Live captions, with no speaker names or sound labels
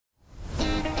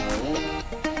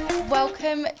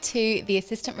Welcome to the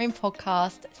Assistant Room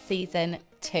Podcast Season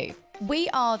 2. We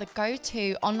are the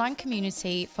go-to online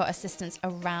community for assistants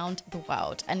around the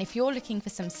world. And if you're looking for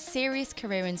some serious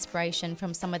career inspiration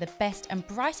from some of the best and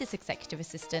brightest executive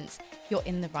assistants, you're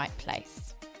in the right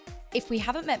place. If we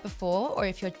haven't met before, or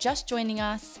if you're just joining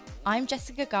us, I'm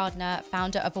Jessica Gardner,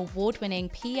 founder of award-winning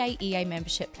PAEA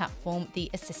membership platform, The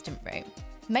Assistant Room.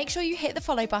 Make sure you hit the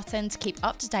follow button to keep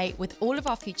up to date with all of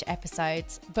our future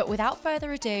episodes. But without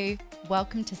further ado,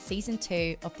 welcome to Season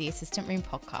 2 of the Assistant Room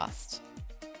Podcast.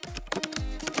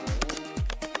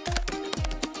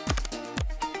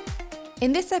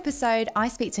 In this episode, I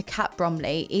speak to Kat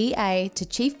Bromley, EA to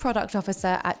Chief Product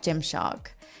Officer at Gymshark.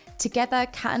 Together,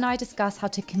 Kat and I discuss how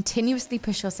to continuously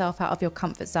push yourself out of your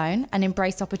comfort zone and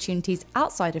embrace opportunities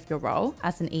outside of your role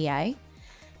as an EA,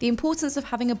 the importance of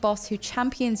having a boss who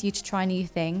champions you to try new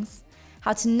things,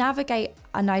 how to navigate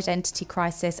an identity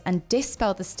crisis and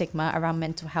dispel the stigma around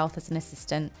mental health as an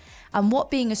assistant, and what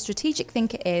being a strategic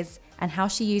thinker is and how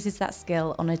she uses that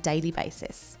skill on a daily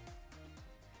basis.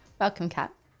 Welcome,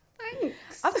 Kat. Thanks.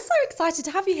 I'm so excited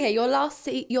to have you here.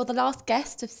 You're the last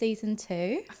guest of Season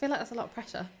 2. I feel like that's a lot of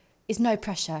pressure. It's no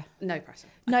pressure. No pressure.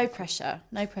 No pressure.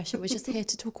 No pressure. We're just here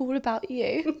to talk all about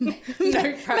you.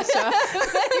 No pressure.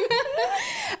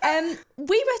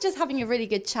 We were just having a really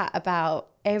good chat about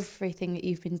everything that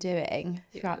you've been doing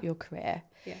throughout your career.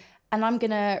 Yeah. And I'm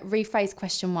going to rephrase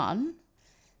question 1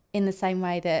 in the same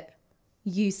way that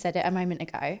you said it a moment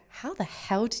ago. How the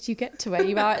hell did you get to where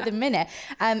you are at the minute?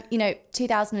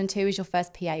 2002 was your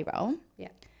first PA role. Yeah.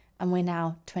 And we're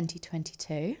now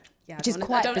 2022. Yeah, which is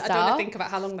quite bizarre. I don't want to think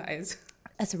about how long that is.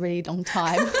 That's a really long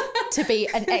time. To be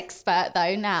an expert,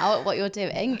 though, now at what you're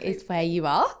doing is where you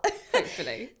are.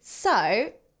 Hopefully.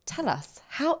 So tell us,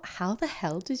 how the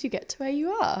hell did you get to where you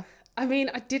are? I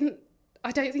mean, I don't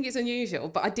think it's unusual,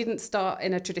 but I didn't start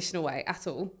in a traditional way at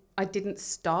all. I didn't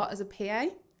start as a PA.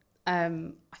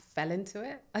 I fell into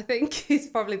it, I think is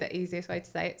probably the easiest way to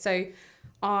say it. So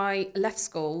I left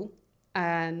school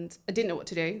and I didn't know what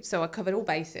to do. So I covered all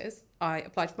bases. I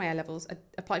applied for my A-levels, I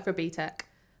applied for a BTEC,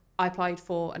 I applied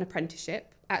for an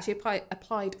apprenticeship. Actually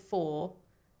applied for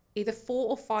either 4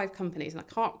 or 5 companies, and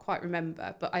I can't quite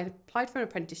remember, but I applied for an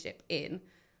apprenticeship in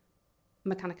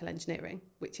mechanical engineering,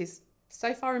 which is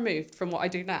so far removed from what I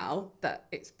do now that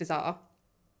it's bizarre.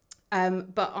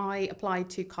 But I applied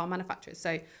to car manufacturers.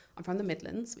 So I'm from the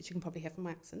Midlands, which you can probably hear from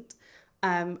my accent.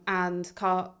 And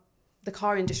the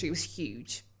car industry was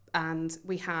huge. And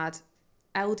we had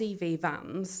LDV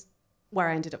vans where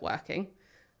I ended up working.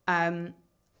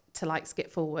 To like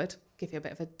skip forward, give you a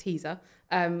bit of a teaser.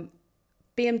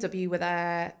 BMW were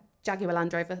there, Jaguar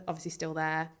Land Rover, obviously still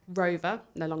there. Rover,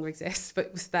 no longer exists,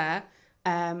 but was there.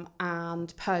 And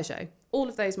Peugeot. All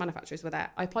of those manufacturers were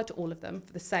there. I applied to all of them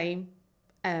for the same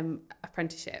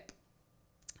apprenticeship.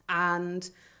 And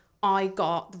I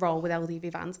got the role with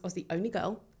LDV vans. I was the only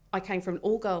girl. I came from an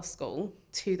all-girls school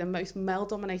to the most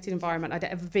male-dominated environment I'd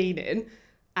ever been in.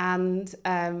 And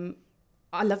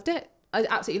I loved it. I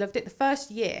absolutely loved it. The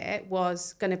first year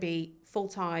was going to be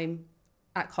full-time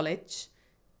at college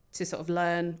to sort of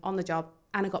learn on the job,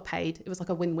 and I got paid. It was like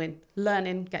a win-win.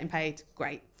 Learning, getting paid,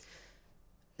 great.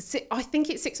 I think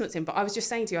it's 6 months in, but I was just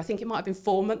saying to you, I think it might have been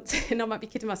 4 months in. I might be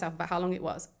kidding myself about how long it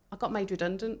was. I got made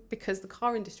redundant because the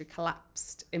car industry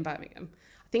collapsed in Birmingham.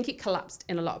 I think it collapsed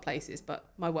in a lot of places, but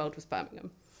my world was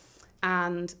Birmingham.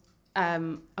 And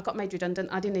I got made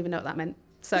redundant. I didn't even know what that meant.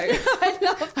 So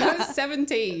I was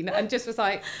 17 and just was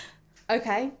like,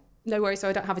 okay, no worries. So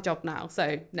I don't have a job now.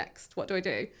 So next, what do I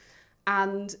do?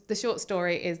 And the short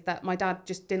story is that my dad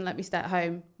just didn't let me stay at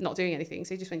home, not doing anything.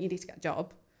 So he just went, you need to get a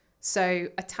job. So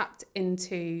I tapped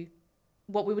into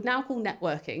what we would now call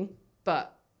networking,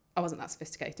 but I wasn't that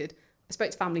sophisticated. I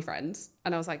spoke to family friends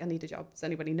and I was like, I need a job. Does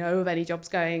anybody know of any jobs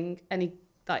going, any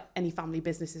family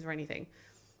businesses or anything?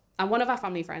 And one of our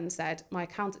family friends said, my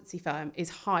accountancy firm is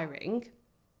hiring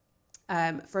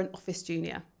for an office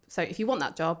junior. So if you want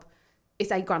that job,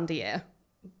 it's £8,000 a year.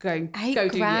 Go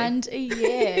 £8,000 a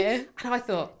year. And I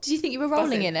thought, did you think you were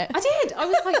rolling in it? I did. I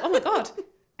was like, oh my God,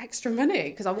 extra money,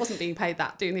 because I wasn't being paid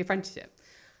that doing the apprenticeship.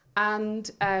 And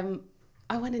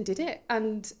I went and did it,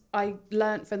 and I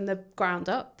learnt from the ground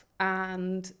up,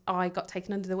 and I got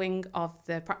taken under the wing of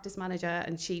the practice manager,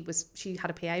 and she had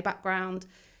a PA background.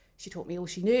 She taught me all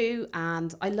she knew,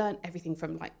 and I learnt everything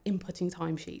from like inputting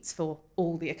timesheets for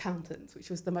all the accountants,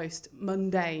 which was the most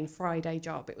mundane Friday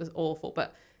job. It was awful,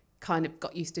 but kind of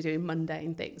got used to doing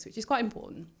mundane things, which is quite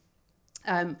important.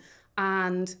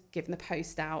 And giving the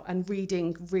post out and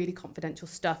reading really confidential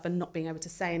stuff and not being able to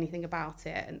say anything about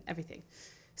it and everything.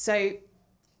 So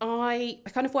I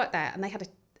kind of worked there, and they had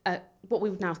what we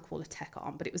would now call a tech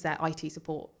arm, but it was their IT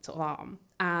support sort of arm.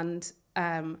 And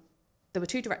there were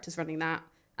 2 directors running that.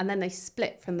 And then they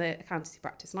split from the accountancy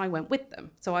practice and I went with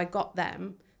them. So I got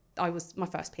them. I was my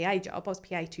first PA job. I was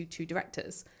PA to 2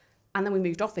 directors. And then we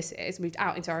moved out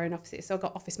into our own offices. So I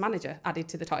got office manager added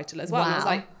to the title as well. Wow. And I was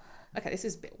like, okay, this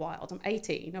is a bit wild. I'm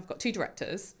 18. I've got 2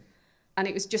 directors. And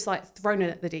it was just like thrown in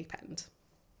at the deep end.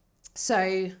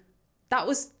 So that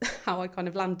was how I kind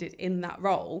of landed in that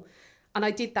role. And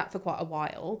I did that for quite a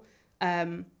while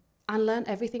and learned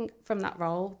everything from that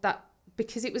role. That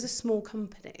because it was a small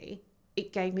company,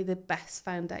 it gave me the best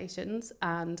foundations.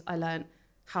 And I learned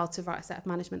how to write a set of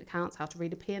management accounts, how to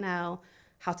read a P&L,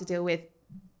 how to deal with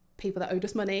people that owed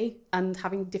us money and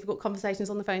having difficult conversations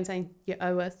on the phone saying, you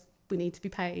owe us, we need to be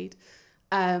paid.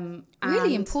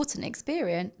 Really important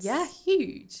experience. Yeah,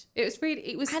 huge. It was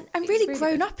really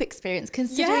grown up experience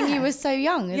considering you were so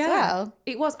young as well.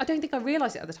 It was. I don't think I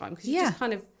realised it at the time because you just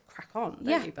kind of crack on,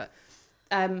 don't you? But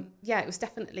it was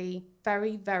definitely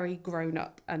very, very grown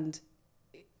up. And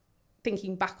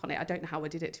thinking back on it, I don't know how I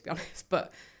did it, to be honest,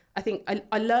 but I think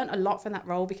I learned a lot from that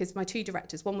role because my 2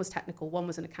 directors, one was technical, one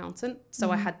was an accountant.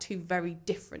 So I had 2 very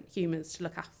different humans to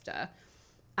look after.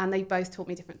 And they both taught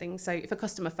me different things. So if a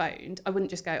customer phoned, I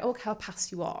wouldn't just go, oh, okay, I'll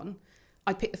pass you on.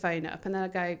 I'd pick the phone up and then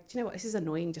I'd go, do you know what? This is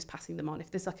annoying just passing them on.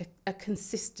 If there's like a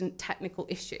consistent technical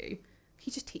issue, can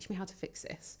you just teach me how to fix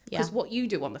this? Because what you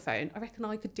do on the phone, I reckon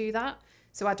I could do that.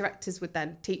 So our directors would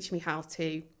then teach me how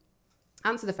to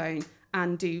answer the phone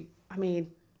and do,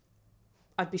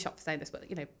 I'd be shocked for saying this, but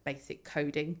basic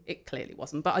coding, it clearly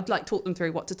wasn't. But I'd like talk them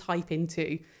through what to type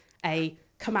into a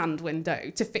command window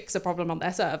to fix a problem on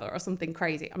their server or something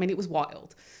crazy. It was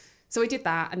wild. So I did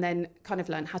that and then kind of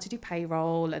learned how to do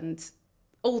payroll and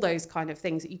all those kind of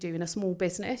things that you do in a small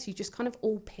business. You just kind of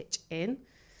all pitch in.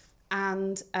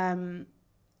 And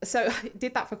so I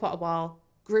did that for quite a while,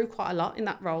 grew quite a lot in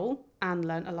that role and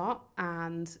learned a lot.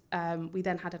 And we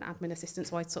then had an admin assistant,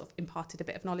 so I sort of imparted a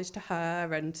bit of knowledge to her.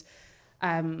 And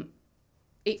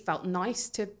it felt nice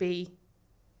to be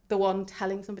the one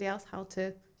telling somebody else how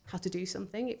to do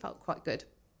something. It felt quite good.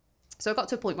 So I got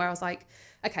to a point where I was like,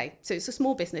 okay, so it's a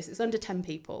small business, it's under 10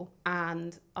 people,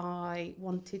 and I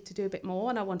wanted to do a bit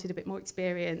more and I wanted a bit more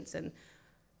experience, and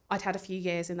I'd had a few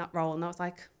years in that role and I was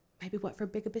like, maybe work for a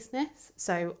bigger business.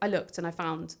 So I looked and I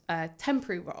found a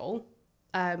temporary role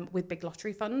with Big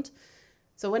Lottery Fund.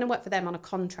 So I went and worked for them on a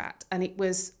contract, and it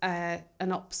was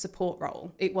an ops support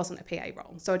role. It wasn't a PA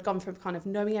role. So I'd gone from kind of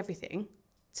knowing everything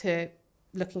to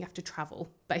looking after travel,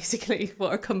 basically,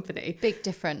 for a company. Big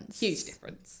difference. Huge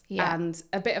difference. Yeah. And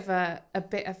a bit of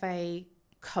a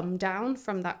come down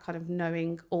from that kind of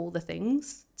knowing all the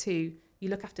things to you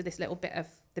look after this little bit of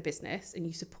the business and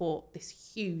you support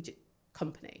this huge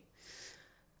company.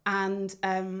 And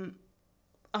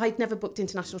I'd never booked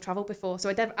international travel before. So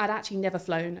I'd actually never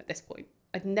flown at this point.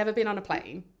 I'd never been on a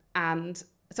plane. And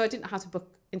so I didn't know how to book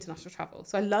international travel.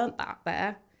 So I learned that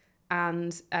there.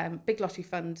 And Big Lottery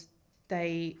Fund,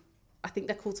 I think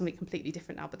they're called something completely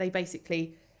different now, but they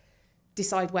basically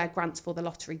decide where grants for the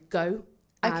lottery go.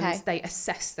 And they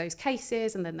assess those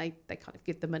cases and then they kind of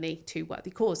give the money to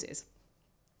worthy causes.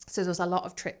 So there's a lot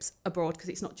of trips abroad because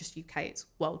it's not just UK, it's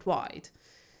worldwide.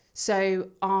 So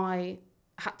I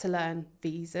had to learn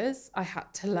visas. I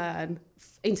had to learn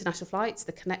international flights,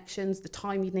 the connections, the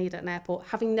time you need at an airport,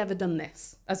 having never done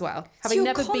this as well. Having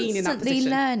never been in that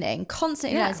position.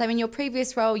 Constantly learning. So in your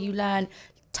previous role, you learned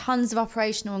tons of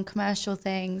operational and commercial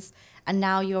things, and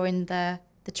now you're in the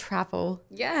travel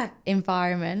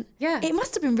environment. Yeah. It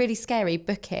must have been really scary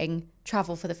booking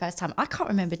travel for the first time. I can't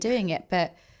remember doing it,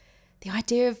 but the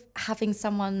idea of having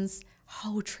someone's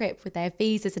whole trip with their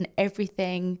visas and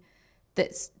everything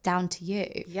that's down to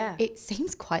you, it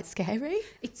seems quite scary.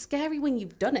 It's scary when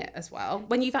you've done it as well,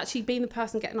 when you've actually been the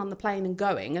person getting on the plane and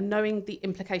going and knowing the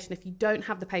implication. If you don't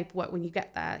have the paperwork when you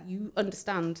get there, you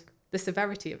understand the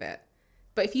severity of it.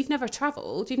 But if you've never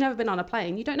travelled, you've never been on a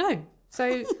plane, you don't know. So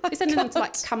you're sending them to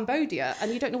like Cambodia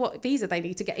and you don't know what visa they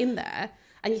need to get in there.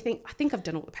 And you think, I think I've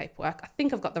done all the paperwork. I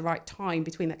think I've got the right time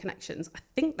between their connections. I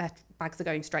think their bags are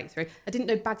going straight through. I didn't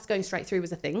know bags going straight through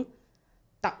was a thing.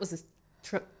 That was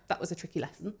a tricky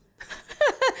lesson.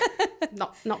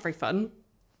 Not very fun.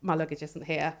 My luggage isn't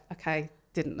here. Okay,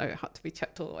 didn't know it had to be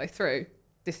checked all the way through.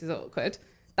 This is awkward.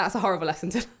 That's a horrible lesson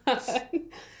to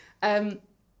learn.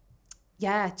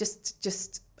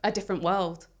 Just a different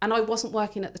world. And I wasn't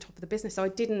working at the top of the business, so I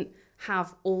didn't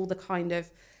have all the kind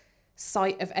of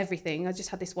sight of everything. I just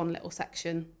had this one little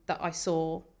section that I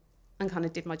saw and kind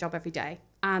of did my job every day.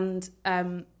 And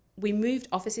we moved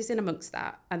offices in amongst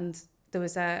that, and there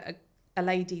was a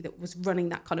lady that was running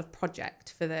that kind of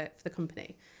project for the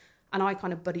company. And I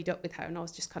kind of buddied up with her, and I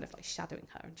was just kind of like shadowing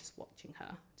her and just watching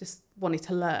her, just wanted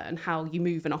to learn how you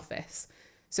move an office.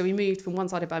 So we moved from one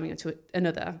side of Birmingham to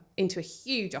another into a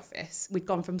huge office. We'd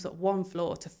gone from sort of 1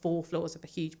 floor to 4 floors of a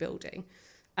huge building.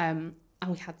 And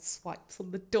we had swipes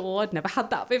on the door. I'd never had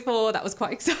that before. That was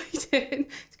quite exciting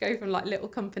to go from like little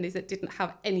companies that didn't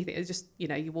have anything. It was just, you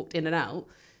know, you walked in and out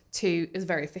to, it was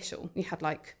very official. You had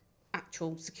like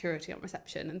actual security on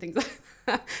reception and things like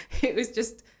that. It was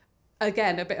just,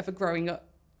 again, a bit of a growing up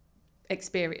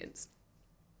experience.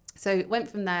 So it went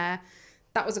from there.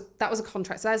 That was a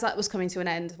contract. So as that was coming to an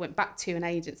end, went back to an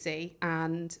agency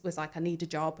and was like, I need a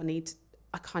job.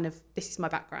 This is my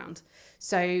background.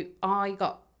 So I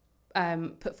got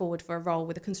put forward for a role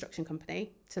with a construction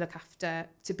company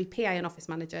to be PA and office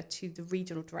manager to the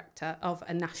regional director of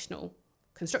a national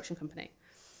construction company.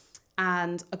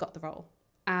 And I got the role.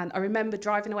 And I remember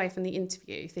driving away from the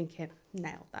interview thinking,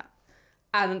 nailed that.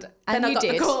 And then I got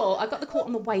the call. I got the call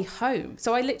on the way home.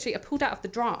 So I pulled out of the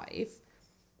drive,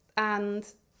 and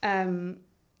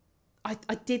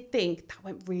I did think that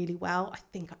went really well. I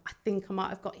think I might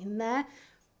have got in there.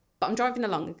 But I'm driving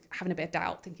along having a bit of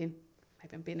doubt, thinking,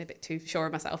 maybe I'm being a bit too sure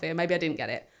of myself here. Maybe I didn't get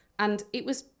it. And it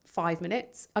was 5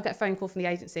 minutes. I get a phone call from the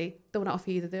agency. They want to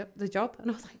offer you the job.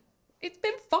 And I was like, it's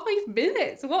been 5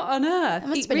 minutes. What on earth?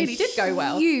 It really did go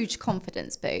well. Huge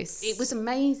confidence boost. It was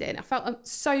amazing. I felt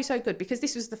so good because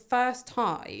this was the first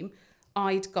time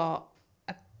I'd got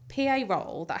a PA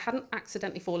role that I hadn't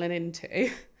accidentally fallen into.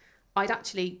 I'd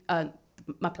actually earned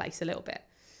my place a little bit.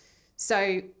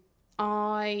 So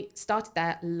I started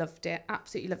there, loved it,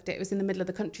 absolutely loved it. It was in the middle of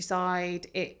the countryside.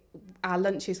 Our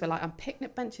lunches were like on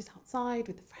picnic benches outside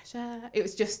with the fresh air. It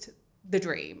was just the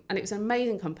dream. And it was an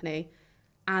amazing company.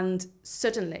 And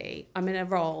suddenly I'm in a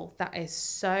role that is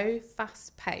so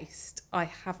fast paced, I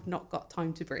have not got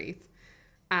time to breathe.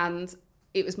 And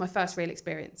it was my first real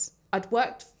experience. I'd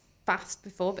worked fast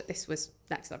before, but this was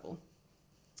next level.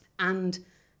 And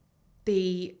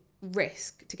the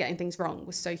risk to getting things wrong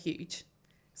was so huge.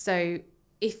 So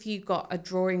if you got a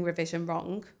drawing revision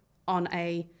wrong on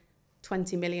a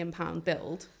 £20 million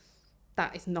build,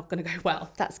 that is not going to go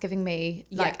well. That's giving me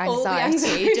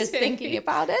anxiety just thinking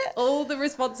about it. All the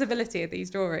responsibility of these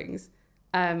drawings.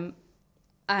 And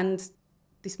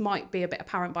this might be a bit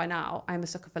apparent by now. I'm a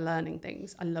sucker for learning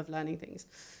things. I love learning things.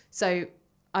 So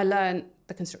I learned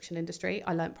the construction industry.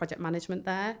 I learned project management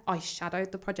there. I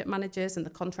shadowed the project managers and the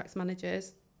contracts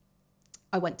managers.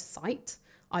 I went to site.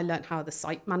 I learned how the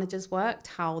site managers worked,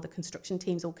 how the construction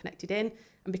teams all connected in.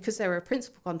 And because they were a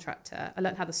principal contractor, I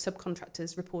learned how the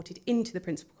subcontractors reported into the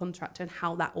principal contractor and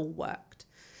how that all worked.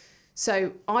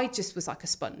 So I just was like a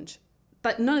sponge.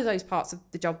 But none of those parts of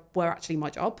the job were actually my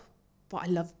job, but I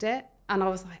loved it. And I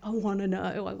was like, I want to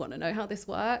know how this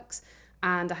works.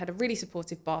 And I had a really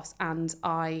supportive boss, and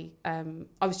I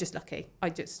was just lucky. I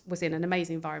just was in an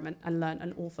amazing environment and learned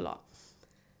an awful lot.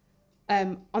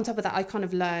 On top of that, I kind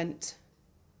of learned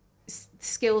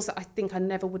skills that I think I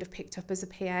never would have picked up as a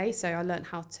PA. So I learned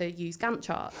how to use Gantt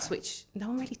charts, which no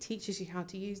one really teaches you how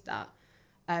to use that.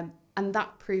 And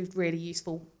that proved really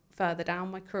useful further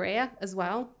down my career as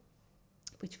well,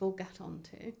 which we'll get on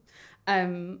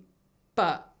to.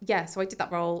 But yeah, so I did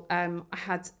that role. I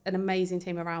had an amazing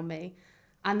team around me.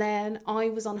 And then I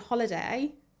was on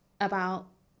holiday about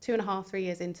 2.5, 3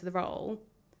 years into the role.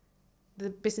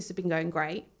 The business had been going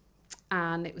great.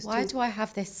 And it was Why do I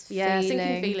have this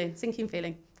feeling? Sinking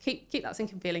feeling. Keep that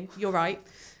sinking feeling. You're right.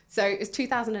 So it was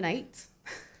 2008,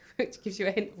 which gives you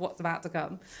a hint of what's about to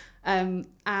come. And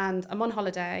I'm on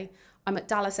holiday. I'm at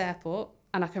Dallas Airport,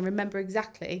 and I can remember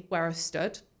exactly where I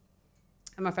stood.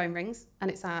 And my phone rings, and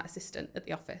it's our assistant at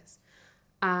the office.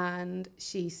 And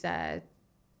she said,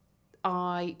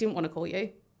 I didn't want to call you,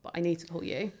 but I need to call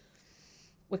you.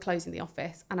 We're closing the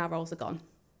office, and our roles are gone,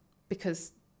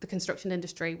 because the construction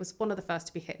industry was one of the first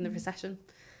to be hit in the recession.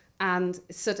 And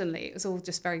suddenly it was all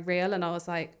just very real. And I was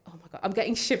like, oh my God, I'm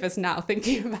getting shivers now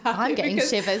thinking about it. I'm getting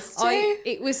shivers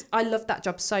too. I loved that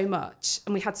job so much.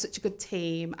 And we had such a good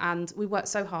team, and we worked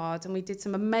so hard, and we did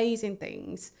some amazing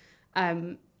things.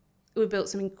 We built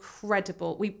some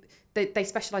incredible, they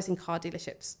specialise in car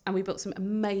dealerships, and we built some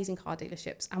amazing car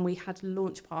dealerships, and we had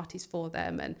launch parties for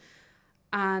them.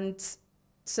 And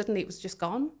suddenly it was just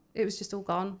gone. It was just all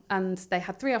gone. And they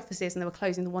had 3 offices, and they were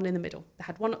closing the one in the middle. They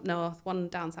had one up north, one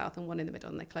down south, and one in the middle,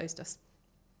 and they closed us.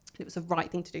 And it was the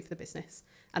right thing to do for the business.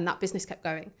 And that business kept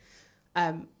going.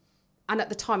 And at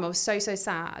the time I was so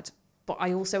sad, but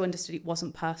I also understood it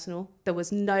wasn't personal. There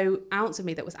was no ounce of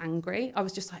me that was angry. I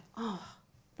was just like, oh,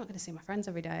 I'm not going to see my friends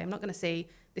every day. I'm not going to see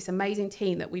this amazing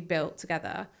team that we built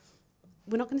together.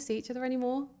 We're not going to see each other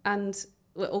anymore. And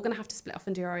we're all going to have to split off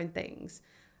and do our own things.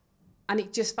 And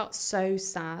it just felt so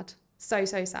sad, so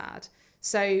sad.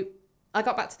 So I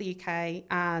got back to the UK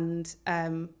and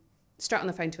straight on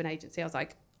the phone to an agency. I was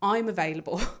like, I'm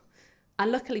available.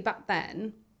 And luckily back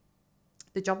then,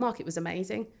 the job market was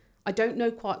amazing. I don't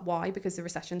know quite why, because the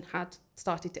recession had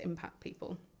started to impact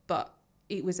people, but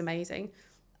it was amazing.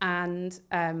 And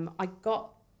I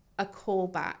got a call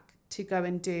back to go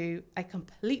and do a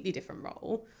completely different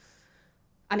role.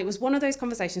 And it was one of those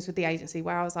conversations with the agency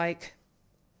where I was like,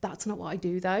 that's not what I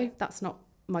do though. That's not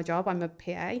my job. I'm a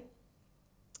PA.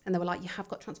 And they were like, you have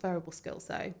got transferable skills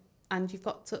though. And you've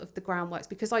got sort of the groundworks.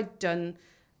 Because I'd done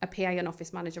a PA and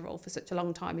office manager role for such a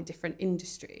long time in different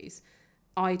industries,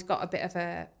 I'd got a bit of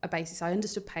a basis. I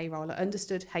understood payroll. I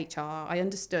understood HR. I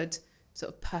understood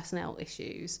sort of personnel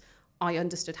issues. I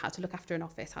understood how to look after an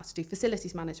office, how to do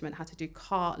facilities management, how to do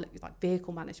like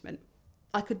vehicle management.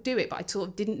 I could do it, but I sort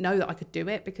of didn't know that I could do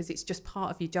it because it's just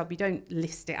part of your job. You don't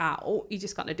list it out. You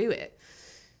just got to do it.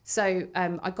 So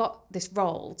I got this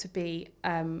role to be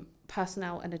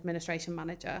personnel and administration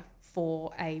manager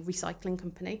for a recycling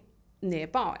company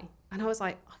nearby. And I was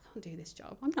like, I can't do this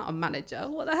job. I'm not a manager.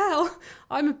 What the hell?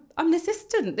 I'm an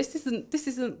assistant. This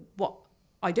isn't what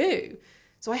I do.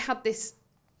 So I had this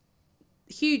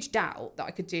huge doubt that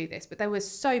I could do this, but they were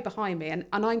so behind me. And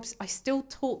I still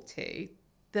talk to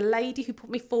the lady who put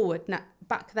me forward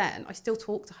back then. I still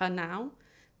talk to her now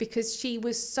because she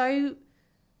was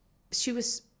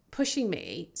pushing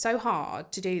me so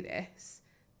hard to do this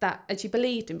and she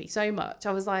believed in me so much.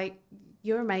 I was like,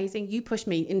 you're amazing. You pushed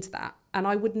me into that. And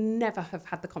I would never have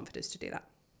had the confidence to do that.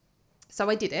 So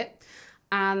I did it.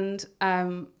 And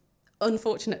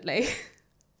unfortunately,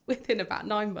 within about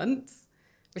 9 months,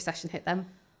 recession hit them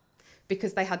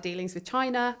because they had dealings with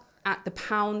China at the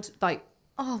pound, like,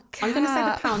 oh, I'm going to say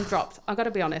the pound dropped. I've got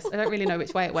to be honest. I don't really know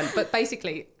which way it went. But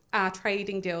basically, our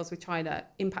trading deals with China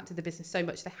impacted the business so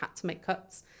much they had to make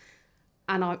cuts.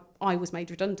 And I was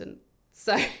made redundant.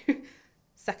 So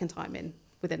second time in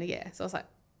within a year. So I was like,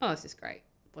 oh, this is great.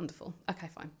 Wonderful. Okay,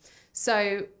 fine.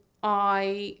 So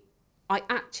I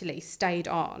actually stayed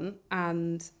on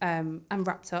and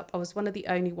wrapped up. I was one of the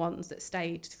only ones that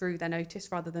stayed through their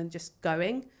notice rather than just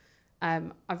going.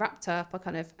 I wrapped up. I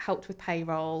kind of helped with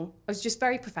payroll. I was just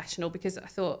very professional because I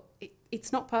thought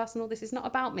it's not personal. This is not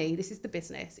about me. This is the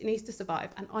business. It needs to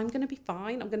survive. And I'm going to be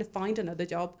fine. I'm going to find another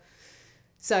job.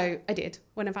 So I did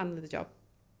when I found another job.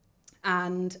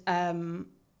 And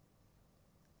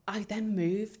I then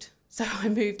moved. So I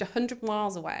moved 100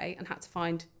 miles away and had to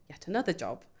find yet another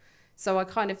job. So I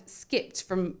kind of skipped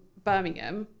from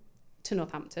Birmingham to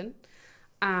Northampton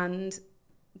and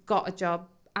got a job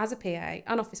as a PA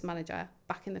and office manager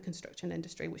back in the construction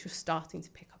industry, which was starting to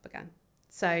pick up again.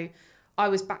 So I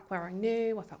was back where I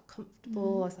knew, I felt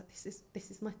comfortable. I was like,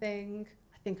 this is my thing.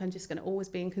 I think I'm just going to always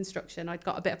be in construction. I'd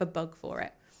got a bit of a bug for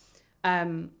it.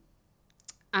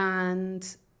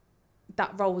 And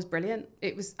that role was brilliant.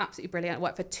 It was absolutely brilliant. I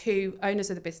worked for 2 owners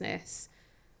of the business.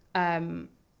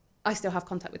 I still have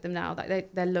contact with them now.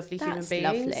 Like they're lovely human beings.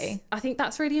 Lovely. I think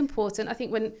that's really important. I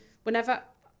think whenever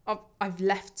I've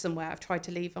left somewhere, I've tried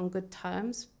to leave on good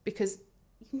terms because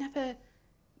you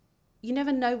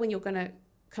never know when you're going to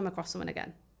come across someone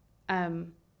again.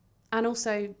 And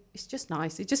also, it's just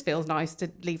nice. It just feels nice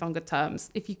to leave on good terms.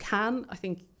 If you can, I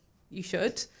think you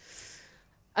should.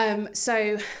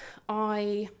 So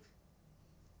I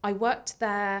worked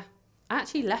there. I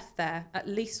actually left there at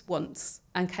least once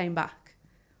and came back.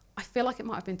 I feel like it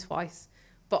might have been twice,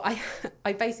 but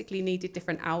I basically needed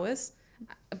different hours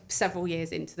several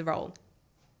years into the role.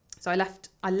 So I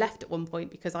left at one point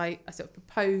because I sort of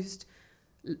proposed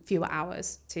fewer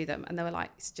hours to them and they were like,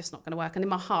 it's just not going to work. And in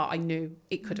my heart, I knew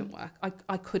it couldn't work.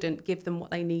 I couldn't give them what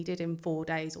they needed in 4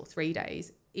 days or 3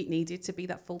 days. It needed to be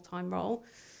that full-time role.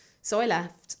 So I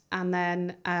left and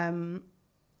then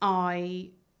I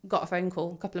got a phone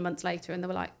call a couple of months later and they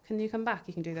were like, can you come back?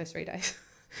 You can do those 3 days.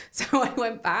 So I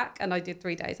went back and I did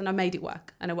 3 days and I made it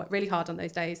work and I worked really hard on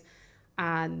those days.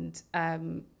 And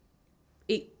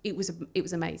it was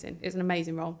amazing. It was an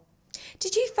amazing role.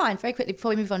 Did you find, very quickly before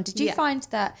we move on, did you find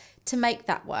that to make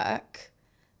that work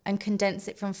and condense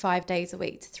it from 5 days a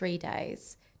week to 3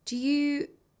 days,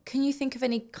 can you think of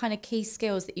any kind of key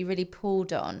skills that you really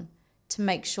pulled on to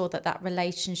make sure that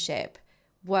relationship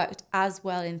worked as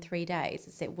well in 3 days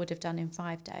as it would have done in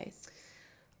 5 days?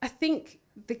 I think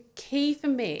the key for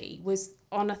me was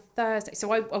on a Thursday.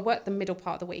 So I worked the middle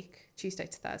part of the week, Tuesday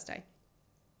to Thursday.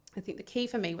 I think the key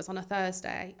for me was on a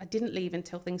Thursday, I didn't leave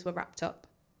until things were wrapped up.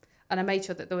 And I made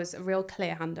sure that there was a real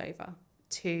clear handover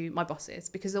to my bosses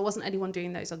because there wasn't anyone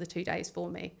doing those other 2 days for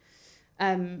me.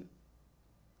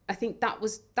 I think that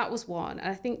was one. And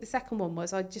I think the second one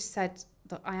was I just said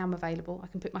that I am available. I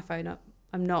can pick my phone up.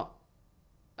 I'm not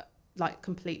like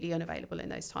completely unavailable in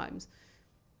those times.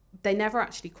 They never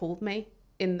actually called me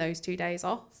in those 2 days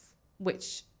off,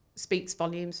 which speaks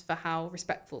volumes for how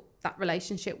respectful that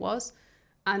relationship was.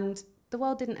 And the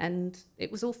world didn't end.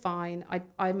 It was all fine.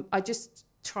 I just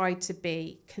tried to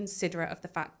be considerate of the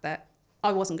fact that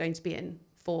I wasn't going to be in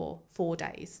for 4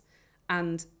 days.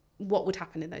 And what would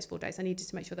happen in those 4 days? I needed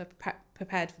to make sure they're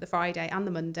prepared for the Friday and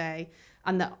the Monday,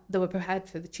 and that they were prepared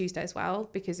for the Tuesday as well.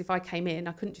 Because if I came in,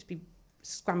 I couldn't just be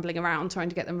scrambling around trying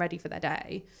to get them ready for their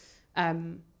day.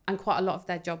 And quite a lot of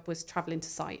their job was travelling to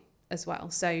site as well.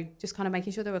 So just kind of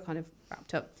making sure they were kind of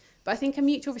wrapped up. But I think a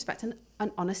mutual respect and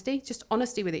honesty, just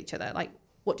honesty with each other. Like,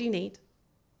 what do you need?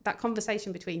 That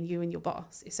conversation between you and your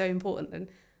boss is so important. And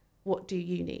what do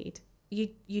you need?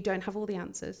 You don't have all the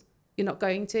answers. You're not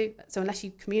going to. So unless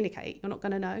you communicate, you're not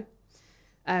going to know.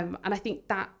 And I think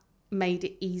that made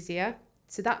it easier.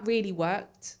 So that really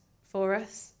worked for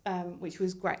us, which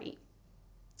was great.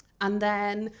 And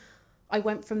then I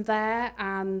went from there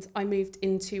and I moved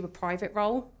into a private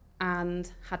role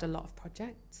and had a lot of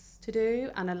projects to do,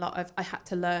 and I had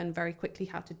to learn very quickly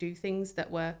how to do things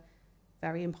that were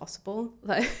very impossible.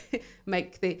 Like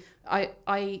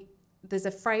there's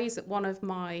a phrase that one of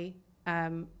my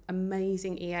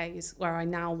amazing EAs where I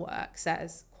now work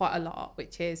says quite a lot,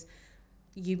 which is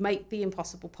you make the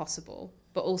impossible possible,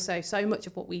 but also so much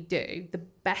of what we do, the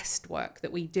best work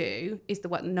that we do, is the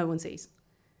work that no one sees,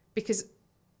 because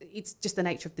it's just the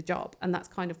nature of the job, and that's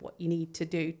kind of what you need to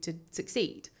do to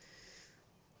succeed.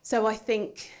 So I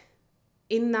think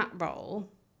in that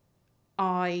role,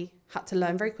 I had to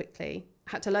learn very quickly,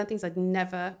 had to learn things I'd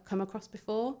never come across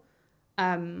before.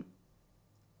 I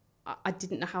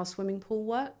didn't know how a swimming pool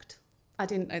worked. I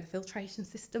didn't know the filtration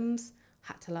systems,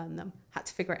 had to learn them, had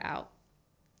to figure it out.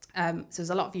 So there's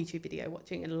a lot of YouTube video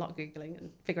watching and a lot of Googling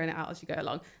and figuring it out as you go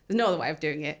along. There's no other way of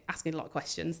doing it, asking a lot of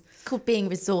questions. It's called being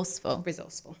resourceful.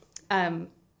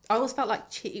 I always felt like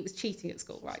it was cheating at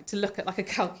school, right? To look at like a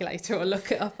calculator or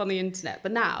look it up on the internet.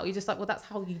 But now you're just like, well, that's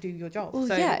how you do your job. Well,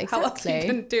 so yeah, exactly. How else are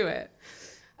you going to do it?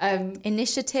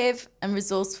 Initiative and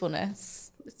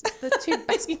resourcefulness. It's the two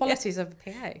best qualities of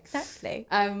a PA. Exactly.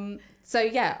 So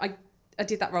yeah, I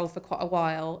did that role for quite a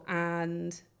while,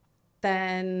 and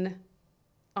then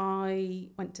I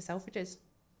went to Selfridges.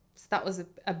 So that was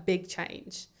a big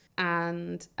change.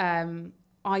 And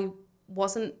I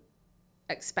wasn't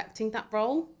expecting that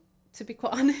role, to be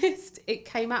quite honest. It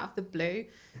came out of the blue.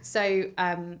 So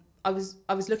I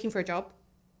was looking for a job,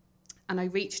 and I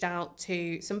reached out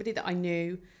to somebody that I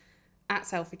knew at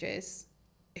Selfridges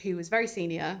who was very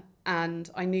senior, and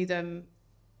I knew them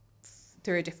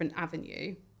through a different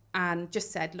avenue, and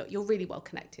just said, look, you're really well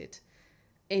connected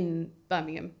in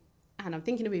Birmingham, and I'm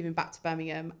thinking of moving back to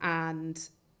Birmingham, and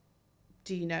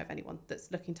do you know of anyone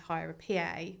that's looking to hire a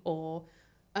PA or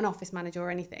an office manager or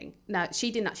anything? Now, she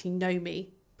didn't actually know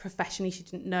me professionally. She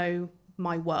didn't know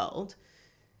my world.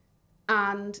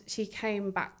 And she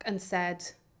came back and said,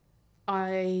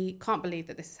 I can't believe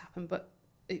that this has happened, but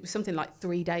it was something like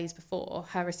 3 days before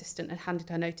her assistant had handed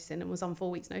her notice in and was on 4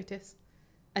 weeks' notice.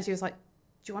 And she was like,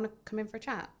 do you want to come in for a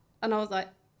chat? And I was like,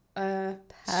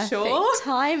 Perfect sure.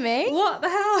 timing. What the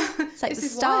hell? It's like the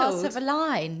stars have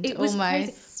aligned. It was almost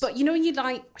crazy. But you know, when you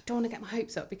like, I don't want to get my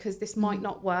hopes up because this might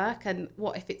not work, and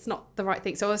what if it's not the right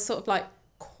thing? So I was sort of like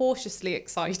cautiously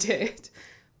excited.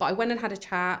 But I went and had a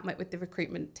chat, met with the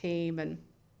recruitment team, and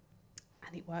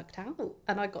it worked out.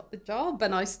 And I got the job,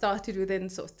 and I started within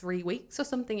sort of 3 weeks or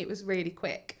something. It was really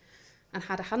quick, and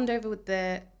had a handover with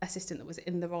the assistant that was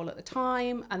in the role at the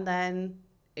time. And then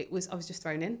I was just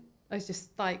thrown in. I was just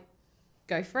like,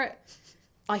 go for it.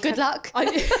 Good luck.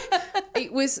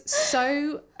 It was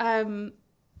so insane.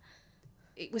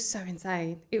 It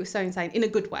was so insane in a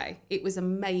good way. It was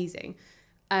amazing.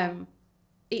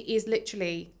 It is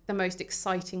literally the most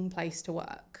exciting place to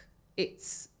work.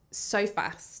 It's so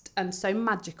fast and so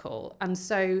magical and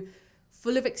so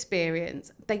full of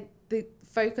experience. The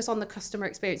focus on the customer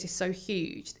experience is so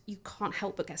huge that you can't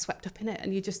help but get swept up in it,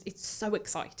 and it's so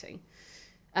exciting.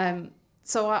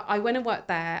 So I went and worked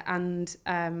there, and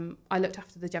I looked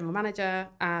after the general manager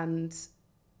and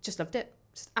just loved it.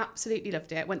 Just absolutely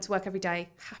loved it. Went to work every day,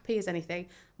 happy as anything.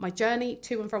 My journey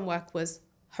to and from work was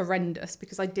horrendous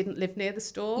because I didn't live near the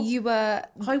store.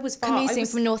 I was commuting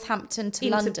from Northampton to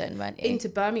London, weren't you? Into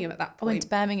Birmingham at that point. I went to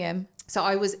Birmingham. So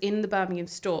I was in the Birmingham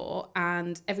store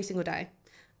and every single day.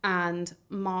 And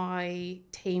my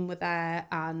team were there,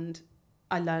 and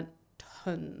I learnt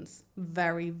tons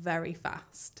very, very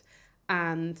fast.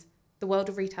 And the world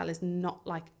of retail is not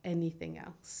like anything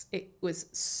else. It was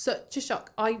such a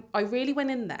shock. I really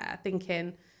went in there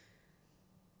thinking,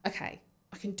 okay,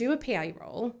 I can do a PA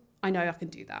role. I know I can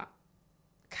do that.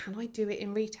 Can I do it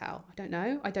in retail? I don't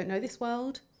know. I don't know this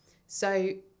world. So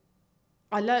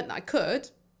I learned that I could,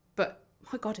 but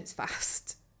my God, it's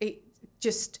fast. It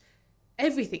just,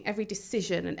 everything, every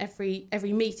decision and every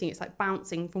meeting, it's like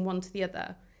bouncing from one to the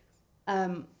other.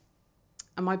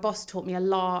 And my boss taught me a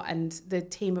lot, and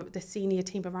the senior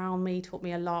team around me taught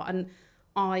me a lot. And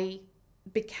I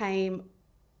became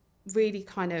really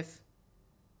kind of,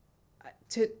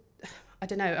 I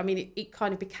don't know, I mean, it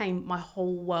kind of became my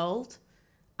whole world.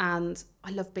 And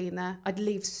I love being there. I'd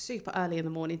leave super early in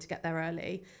the morning to get there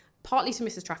early, partly to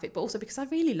miss the traffic, but also because I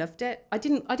really loved it. I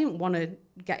didn't want to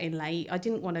get in late. I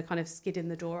didn't want to kind of skid in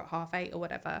the door at 8:30 or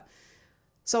whatever.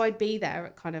 So I'd be there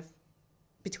at kind of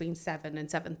between 7 and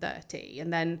 7:30,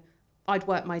 and then I'd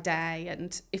work my day.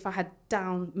 And if I had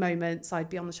down moments, I'd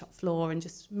be on the shop floor and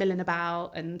just milling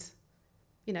about and,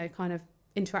 you know, kind of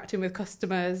interacting with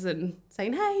customers and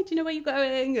saying, hey, do you know where you're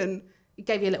going? And it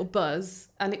gave you a little buzz,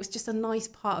 and it was just a nice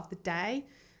part of the day.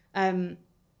 And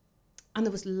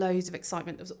there was loads of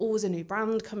excitement. There was always a new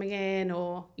brand coming in,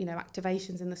 or, you know,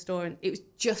 activations in the store, and it was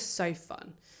just so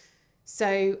fun.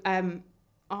 So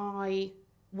I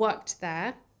worked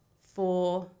there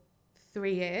for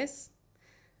 3 years,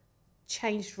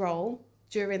 changed role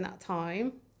during that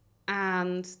time,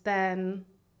 and then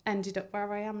ended up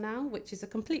where I am now, which is a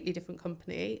completely different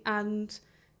company, and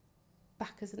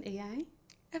back as an EA.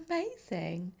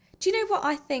 Amazing. Do you know what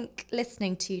I think,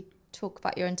 listening to you talk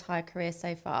about your entire career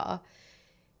so far,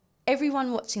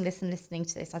 everyone watching this and listening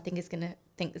to this, I think, is going to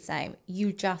think the same.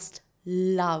 You just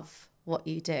love what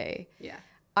you do. Yeah.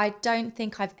 I don't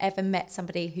think I've ever met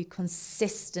somebody who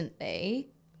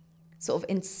consistently sort of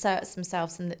inserts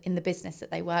themselves in the business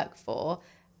that they work for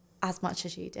as much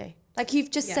as you do. Like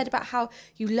you've just said about how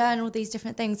you learn all these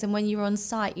different things, and when you were on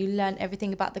site, you learn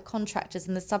everything about the contractors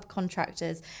and the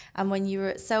subcontractors. And when you were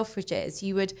at Selfridges,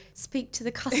 you would speak to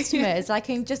the customers, like,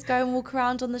 and just go and walk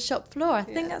around on the shop floor. I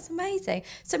think that's amazing.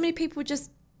 So many people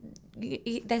just,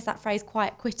 there's that phrase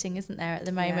quiet quitting, isn't there, at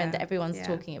the moment, that everyone's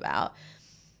talking about.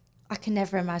 I can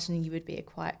never imagine you would be a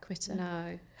quiet quitter.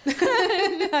 No.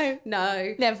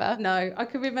 No, never. No, I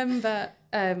can remember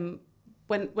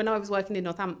when I was working in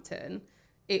Northampton,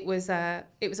 it was a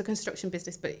construction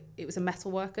business, but it was a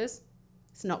metal workers.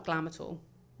 It's not glam at all.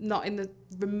 Not in the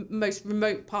most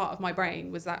remote part of my brain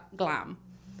was that glam.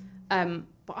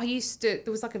 But there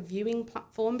was like a viewing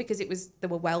platform, because there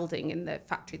were welding in the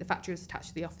factory. The factory was attached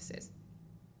to the offices.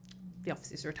 The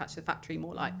offices were attached to the factory,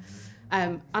 more like.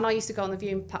 And I used to go on the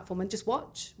viewing platform and just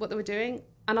watch what they were doing.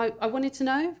 And I wanted to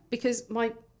know, because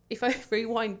if I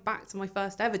rewind back to my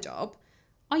first ever job,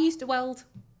 I used to weld.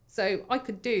 So I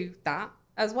could do that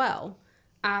as well.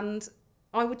 And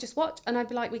I would just watch, and I'd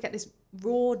be like, we get this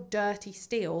raw, dirty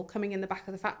steel coming in the back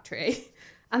of the factory.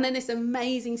 And then this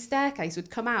amazing staircase would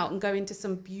come out and go into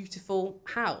some beautiful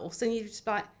house. And you'd just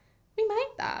be like, we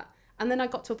made that. And then I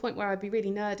got to a point where I'd be really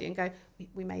nerdy and go,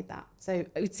 we made that. So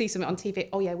I would see something on TV.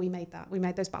 Oh yeah, we made that. We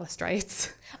made those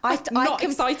balustrades. Not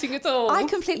exciting at all. I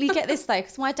completely get this though,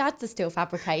 because my dad's a steel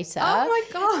fabricator. Oh my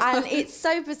God. And it's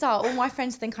so bizarre. All my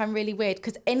friends think I'm really weird,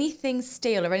 because anything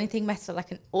steel or anything metal,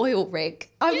 like an oil rig,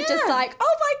 I'm just like,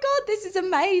 oh my God, this is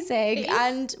amazing.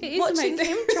 And watching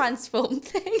him transform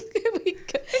things.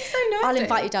 It's so nerdy. I'll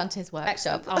invite you down to his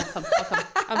workshop. I'll come.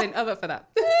 I'm up for that.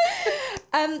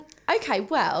 Okay,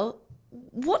 well,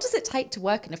 what does it take to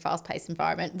work in a fast-paced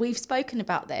environment? We've spoken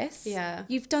about this. Yeah.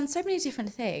 You've done so many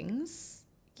different things.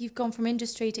 You've gone from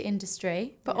industry to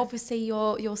industry, but obviously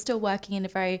you're still working in a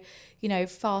very,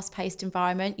 fast-paced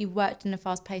environment. You worked in a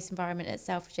fast-paced environment at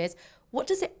Selfridges. What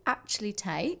does it actually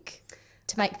take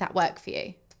to make that work for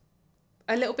you?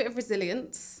 A little bit of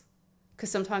resilience,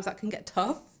 because sometimes that can get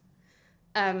tough.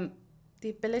 The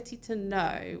ability to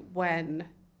know when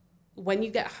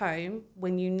you get home,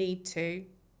 when you need to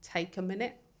take a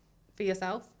minute for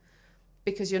yourself,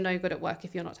 because you're no good at work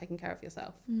if you're not taking care of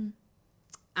yourself.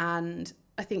 And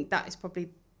I think that is probably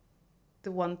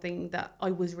the one thing that I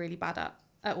was really bad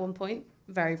at one point,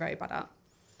 very, very bad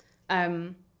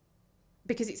at.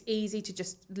 Because it's easy to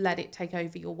just let it take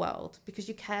over your world, because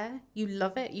you care, you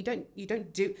love it.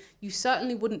 You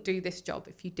certainly wouldn't do this job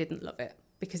if you didn't love it,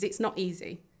 because it's not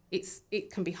easy.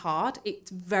 It can be hard. It's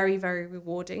very, very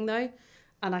rewarding though.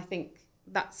 And I think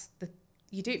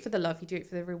you do it for the love, you do it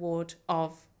for the reward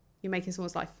of you're making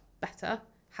someone's life better,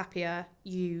 happier,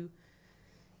 you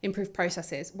improve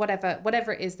processes,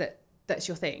 whatever it is that's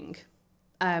your thing.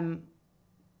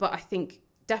 But I think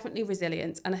definitely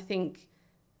resilience. And I think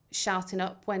shouting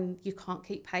up when you can't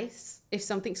keep pace. If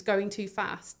something's going too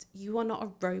fast, you are not a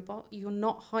robot. You're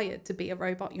not hired to be a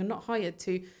robot. You're not hired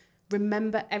to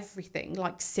remember everything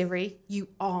like Siri. You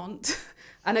aren't.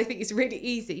 And I think it's really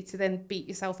easy to then beat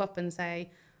yourself up and say,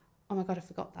 oh my God, I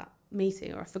forgot that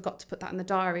meeting, or I forgot to put that in the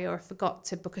diary, or I forgot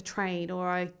to book a train, or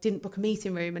I didn't book a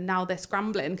meeting room and now they're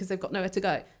scrambling because they've got nowhere to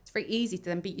go. It's very easy to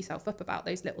then beat yourself up about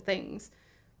those little things.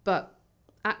 But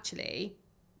actually,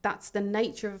 that's the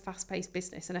nature of a fast-paced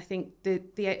business. And I think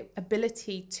the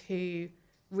ability to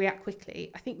react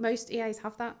quickly, I think most EAs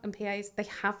have that, and PAs, they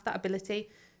have that ability.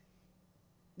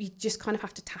 You just kind of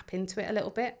have to tap into it a little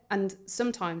bit. And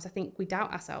sometimes I think we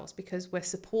doubt ourselves because we're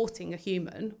supporting a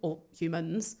human or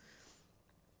humans,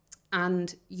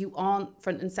 and you aren't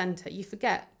front and center. You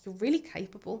forget you're really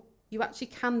capable. You actually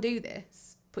can do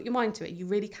this. Put your mind to it. You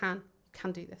really can. You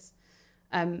can do this.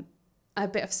 A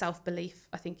bit of self-belief,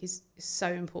 I think, is so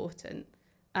important,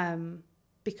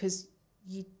 because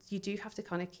you do have to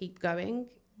kind of keep going.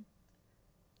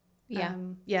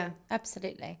 Yeah,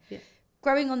 absolutely. Yeah.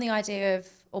 Growing on the idea of,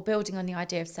 or building on the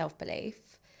idea of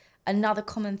self-belief, another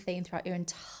common theme throughout your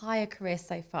entire career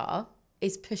so far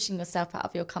is pushing yourself out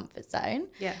of your comfort zone.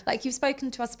 Yeah. Like, you've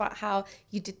spoken to us about how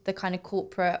you did the kind of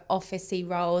corporate officey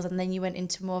roles, and then you went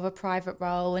into more of a private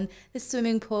role and the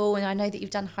swimming pool. And I know that you've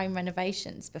done home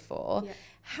renovations before. Yeah.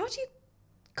 How do you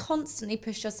constantly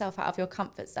push yourself out of your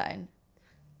comfort zone?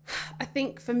 I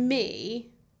think for me,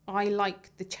 I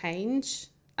like the change,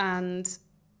 and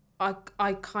I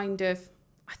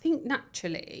think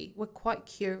naturally we're quite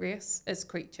curious as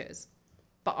creatures.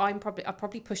 But I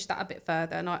probably push that a bit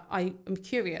further, and I am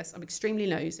curious. I'm extremely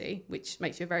nosy, which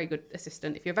makes you a very good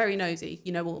assistant. If you're very nosy,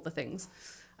 you know all the things.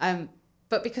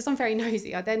 But because I'm very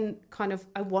nosy, I then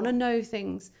I want to know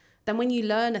things. Then when you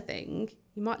learn a thing,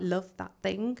 you might love that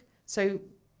thing. So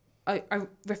I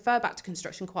refer back to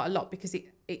construction quite a lot because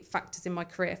it factors in my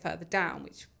career further down,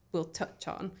 which we'll touch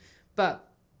on.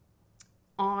 But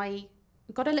I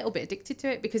got a little bit addicted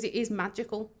to it because it is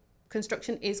magical.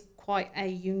 Construction is quite a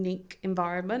unique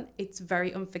environment. It's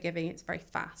very unforgiving. It's very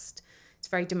fast. It's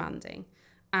very demanding.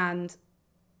 And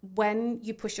when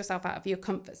you push yourself out of your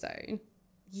comfort zone,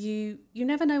 you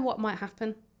never know what might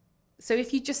happen. So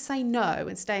if you just say no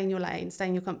and stay in your lane, stay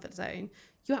in your comfort zone,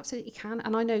 you absolutely can.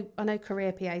 And I know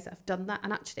career PAs that have done that.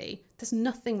 And actually, there's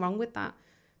nothing wrong with that.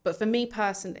 But for me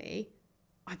personally,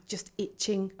 I'm just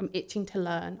itching. I'm itching to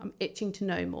learn. I'm itching to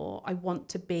know more. I want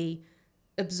to be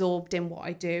absorbed in what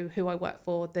I do, who I work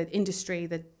for, the industry,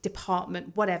 the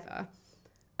department, whatever.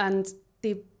 And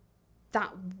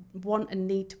that want and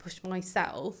need to push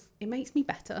myself, it makes me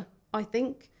better, I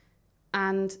think.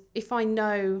 And if I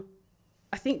know,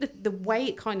 I think that the way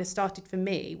it kind of started for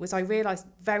me was I realised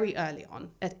very early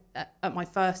on at my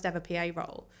first ever PA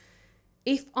role,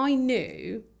 if I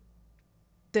knew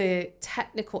the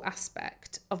technical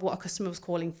aspect of what a customer was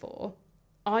calling for,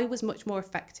 I was much more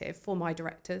effective for my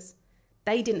directors.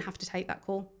 They didn't have to take that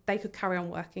call. They could carry on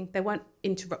working. They weren't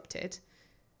interrupted.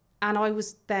 And I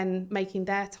was then making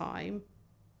their time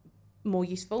more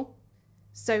useful.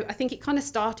 So I think it kind of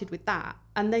started with that.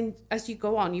 And then as you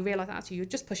go on, you realise actually you're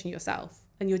just pushing yourself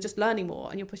and you're just learning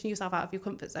more, and you're pushing yourself out of your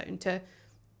comfort zone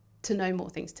to know more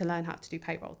things, to learn how to do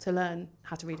payroll, to learn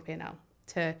how to read a P&L,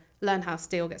 to learn how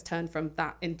steel gets turned from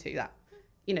that into that,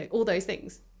 all those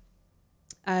things.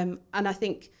 And I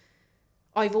think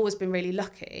I've always been really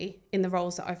lucky in the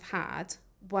roles that I've had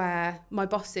where my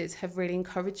bosses have really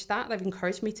encouraged that. They've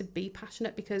encouraged me to be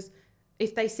passionate, because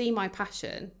if they see my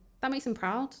passion, that makes them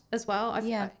proud as well.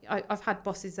 I've had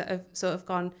bosses that have sort of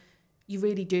gone, you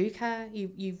really do care.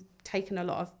 You've taken a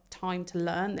lot of time to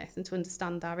learn this and to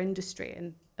understand our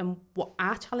industry and what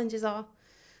our challenges are.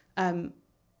 And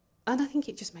I think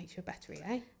it just makes you a better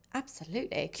EA.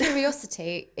 Absolutely.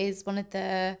 Curiosity is one of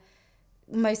the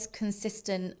most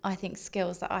consistent, I think,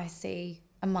 skills that I see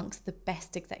amongst the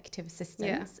best executive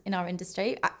assistants in our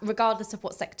industry, regardless of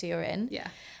what sector you're in. Yeah.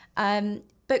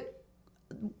 But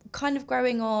kind of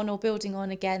growing on or building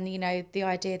on again, the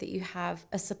idea that you have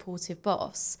a supportive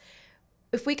boss.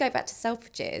 If we go back to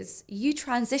Selfridges, you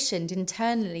transitioned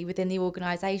internally within the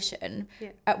organisation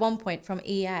at one point from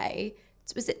EA,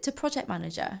 was it to project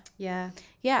manager? Yeah.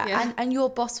 And your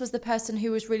boss was the person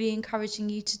who was really encouraging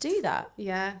you to do that.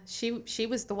 Yeah, she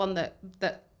was the one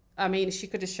that I mean, she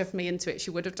could have shoved me into it,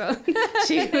 she would have done.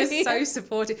 She was so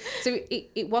supportive. So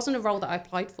it wasn't a role that I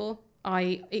applied for.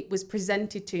 It was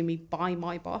presented to me by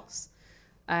my boss.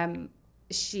 I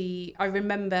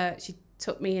remember she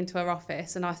took me into her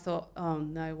office and I thought, oh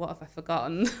no, what have I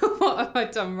forgotten? What have I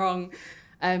done wrong?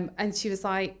 And she was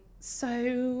like,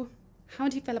 so how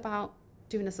do you feel about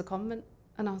doing a secondment?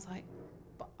 And I was like,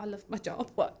 but I love my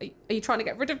job. What are you trying to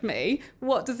get rid of me?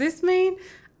 What does this mean?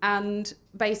 And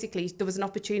basically there was an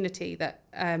opportunity that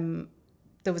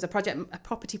there was a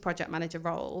property project manager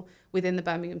role within the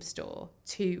Birmingham store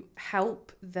to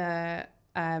help the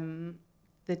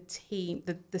team,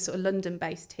 the sort of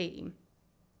London-based team,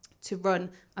 to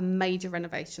run a major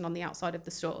renovation on the outside of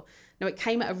the store. Now, it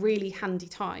came at a really handy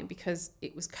time because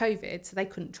it was COVID, so they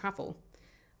couldn't travel.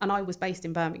 And I was based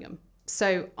in Birmingham.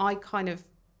 So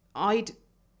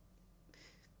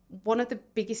one of the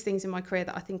biggest things in my career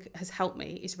that I think has helped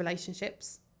me is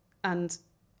relationships. And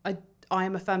I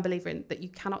am a firm believer in that you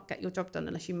cannot get your job done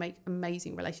unless you make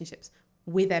amazing relationships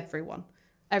with everyone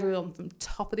from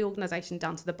top of the organisation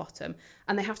down to the bottom.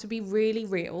 And they have to be really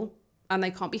real, and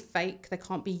they can't be fake. They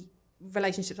can't be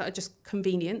relationships that are just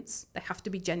convenience. They have to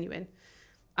be genuine.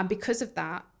 And because of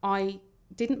that, I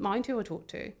didn't mind who I talked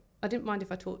to. I didn't mind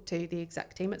if I talked to the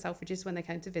exec team at Selfridges when they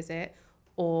came to visit,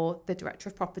 or the director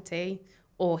of property,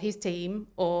 or his team,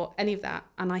 or any of that.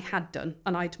 And I had done,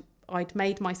 and I'd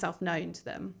made myself known to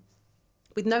them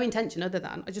with no intention other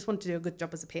than I just wanted to do a good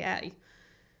job as a PA.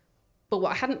 But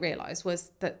what I hadn't realised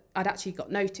was that I'd actually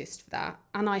got noticed for that,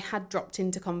 and I had dropped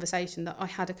into conversation that I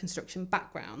had a construction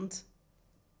background,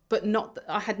 but not that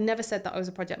I had never said that I was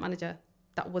a project manager.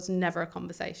 That was never a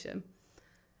conversation.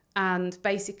 And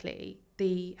basically,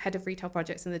 the head of retail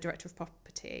projects and the director of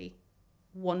property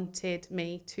wanted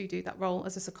me to do that role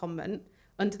as a secondment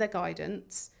under their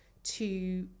guidance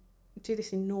to do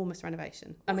this enormous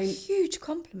renovation. I mean, huge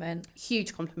compliment.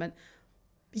 Huge compliment.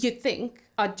 You'd think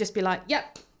I'd just be like,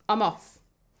 yep, I'm off.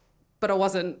 But I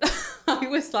wasn't. I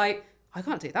was like, I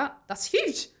can't do that. That's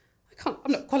huge. I'm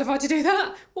not qualified to do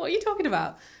that. What are you talking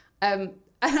about? And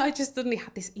I just suddenly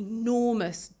had this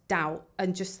enormous doubt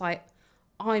and just like,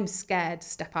 I'm scared to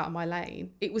step out of my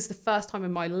lane. It was the first time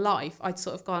in my life I'd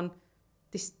sort of gone,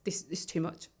 this is too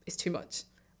much. It's too much.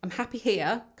 I'm happy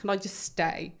here. Can I just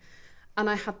stay? And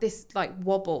I had this like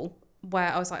wobble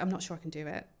where I was like, I'm not sure I can do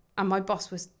it. And my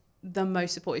boss was the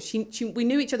most supportive. We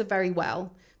knew each other very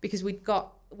well because we'd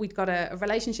got a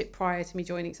relationship prior to me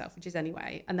joining Selfridges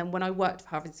anyway. And then when I worked for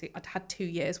her, obviously I'd had 2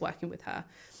 years working with her,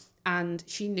 and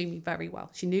she knew me very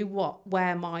well. She knew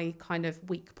where my kind of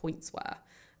weak points were,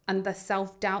 and the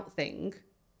self-doubt thing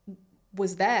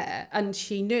was there, and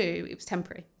she knew it was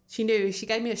temporary. She knew if she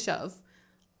gave me a shove,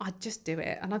 I'd just do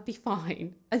it and I'd be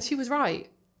fine. And she was right.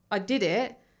 I did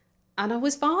it and I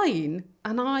was fine.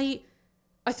 And I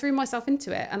threw myself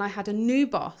into it, and I had a new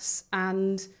boss,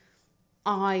 and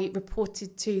I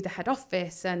reported to the head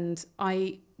office, and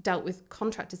I dealt with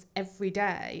contractors every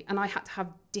day, and I had to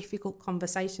have difficult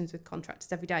conversations with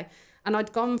contractors every day. And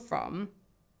I'd gone from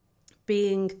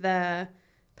being the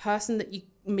person that you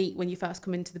meet when you first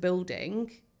come into the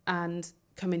building and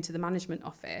come into the management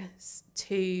office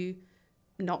to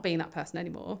not being that person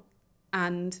anymore,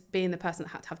 and being the person that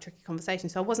had to have tricky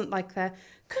conversations. So I wasn't like the,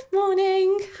 good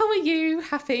morning, how are you,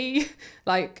 happy,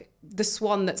 like the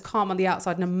swan that's calm on the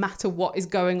outside no matter what is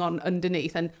going on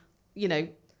underneath, and, you know,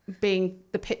 being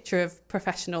the picture of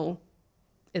professionalism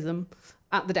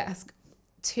at the desk,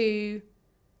 to,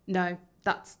 no,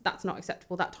 that's not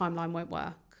acceptable, that timeline won't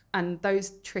work. And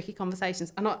those tricky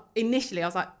conversations. And initially I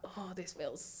was like, oh, this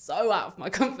feels so out of my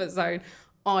comfort zone.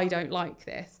 I don't like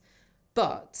this.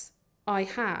 But I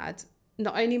had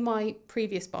not only my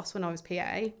previous boss when I was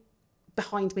PA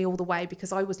behind me all the way,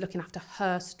 because I was looking after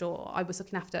her store. I was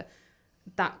looking after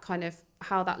that kind of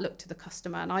how that looked to the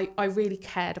customer. And I really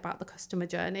cared about the customer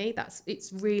journey.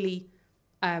 It's really,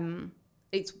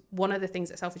 it's one of the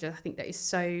things at Selfridges I think that is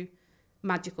so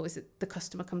magical, is that the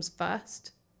customer comes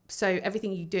first. So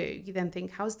everything you do, you then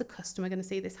think, how is the customer going to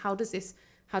see this? How does this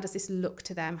look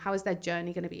to them? How is their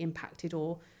journey going to be impacted?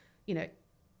 Or, you know,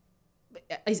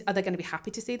 are they going to be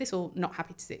happy to see this or not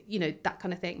happy to see it? You know, that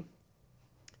kind of thing.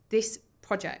 This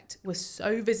project was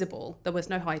so visible, there was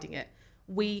no hiding it.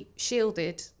 We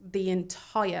shielded the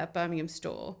entire Birmingham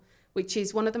store, which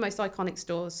is one of the most iconic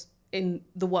stores in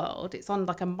the world. It's on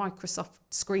like a Microsoft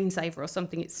screensaver or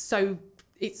something. It's so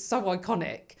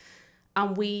iconic.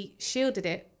 And we shielded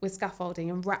it with scaffolding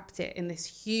and wrapped it in this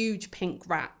huge pink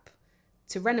wrap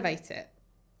to renovate it.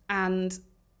 And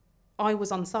I was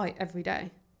on site every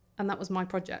day, and that was my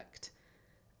project.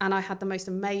 And I had the most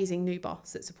amazing new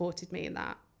boss that supported me in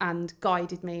that and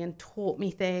guided me and taught me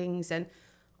things. And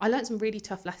I learned some really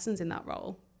tough lessons in that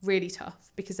role, really tough,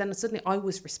 because then suddenly I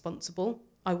was responsible.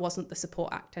 I wasn't the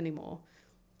support act anymore.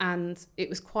 And it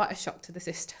was quite a shock to the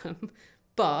system.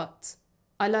 But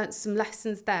I learned some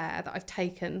lessons there that I've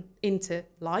taken into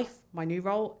life, my new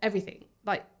role, everything,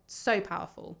 like so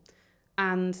powerful.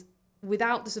 And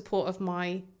without the support of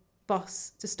my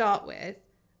boss to start with,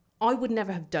 I would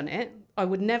never have done it. I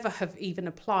would never have even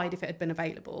applied if it had been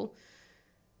available.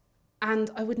 And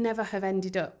I would never have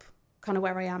ended up kind of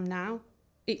where I am now.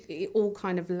 It all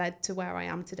kind of led to where I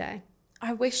am today.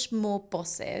 I wish more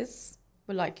bosses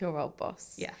were like your old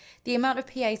boss. Yeah. The amount of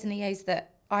PAs and EAs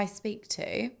that I speak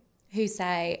to who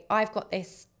say, I've got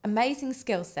this amazing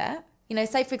skill set. You know,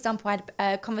 say, for example, I had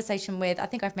a conversation with, I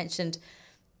think I've mentioned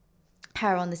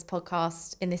her on this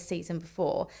podcast in this season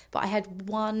before, but I had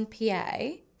one PA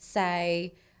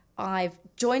say, I've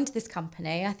joined this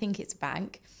company, I think it's a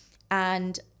bank,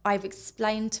 and I've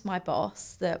explained to my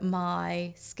boss that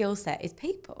my skill set is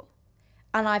people.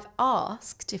 And I've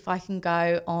asked if I can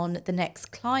go on the next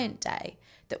client day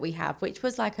that we have, which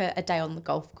was like a day on the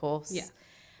golf course. Yeah.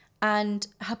 And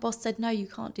her boss said, no, you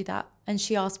can't do that. And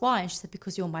she asked why. And she said,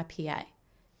 because you're my PA.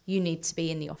 You need to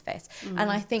be in the office.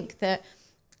 And I think that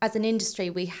as an industry,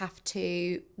 we have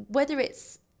to, whether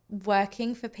it's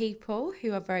working for people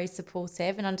who are very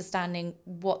supportive and understanding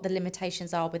what the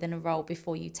limitations are within a role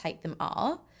before you take them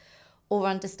are, or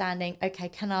understanding,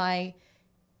 okay,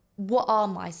 what are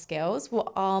my skills?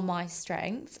 What are my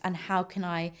strengths? And how can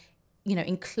I,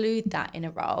 include that in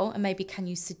a role? And maybe can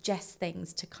you suggest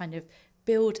things to kind of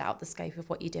build out the scope of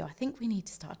what you do? I think we need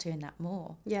to start doing that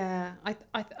more. Yeah,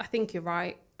 I think you're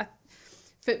right.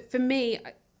 For me,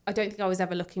 I don't think I was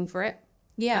ever looking for it.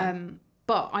 Yeah.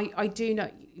 But I do know,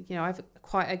 I've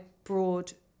quite a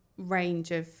broad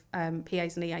range of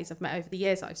PAs and EAs I've met over the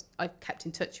years I've kept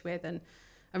in touch with and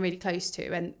I'm really close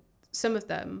to. And some of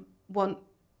them want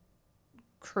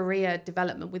career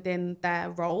development within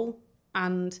their role.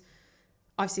 And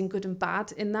I've seen good and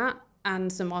bad in that.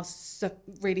 And some are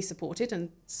really supported and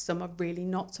some are really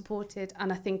not supported.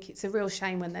 And I think it's a real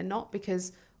shame when they're not,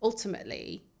 because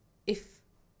ultimately,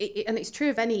 and it's true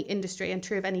of any industry and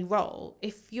true of any role,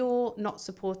 if you're not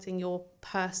supporting your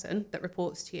person that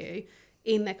reports to you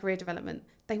in their career development,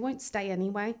 they won't stay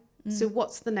anyway. So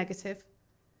what's the negative?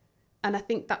 And I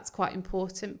think that's quite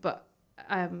important. But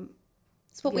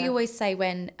it's what we always say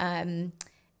when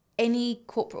any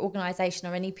corporate organisation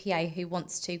or any PA who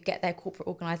wants to get their corporate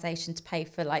organisation to pay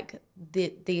for like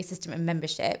the assistant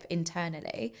membership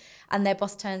internally, and their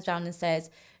boss turns around and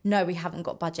says, no, we haven't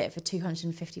got budget for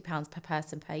 £250 per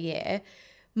person per year.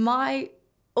 My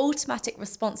automatic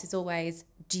response is always,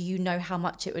 do you know how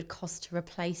much it would cost to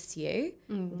replace you?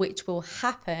 Which will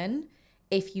happen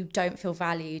if you don't feel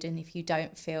valued and if you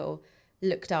don't feel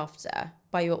looked after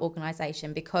by your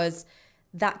organisation, because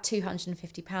that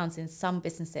 £250 in some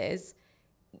businesses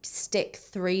stick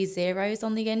 3 zeros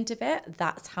on the end of it.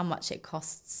 That's how much it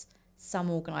costs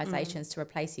some organisations to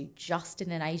replace you just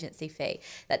in an agency fee.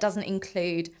 That doesn't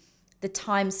include the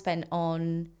time spent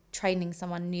on training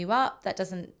someone new up. That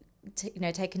doesn't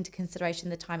take into consideration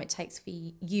the time it takes for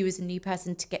you as a new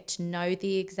person to get to know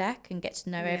the exec and get to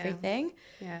know everything.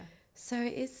 Yeah. So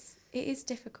it is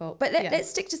difficult. But let's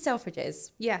stick to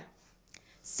Selfridges. Yeah.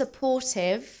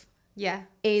 Supportive. Yeah.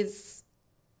 Is,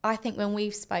 I think when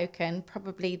we've spoken,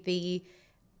 probably the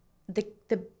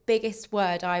biggest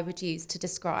word I would use to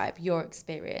describe your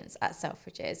experience at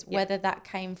Selfridges, whether that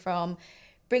came from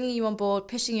bringing you on board,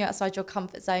 pushing you outside your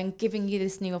comfort zone, giving you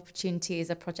this new opportunity as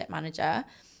a project manager.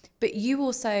 But you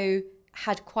also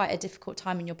had quite a difficult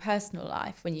time in your personal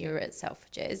life when you were at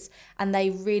Selfridges, and they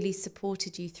really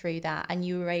supported you through that. And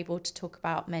you were able to talk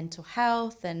about mental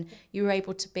health, and you were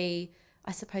able to be,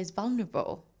 I suppose,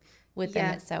 vulnerable with them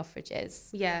at Selfridges.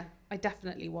 Yeah, I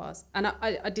definitely was. And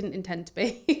I didn't intend to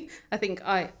be. I think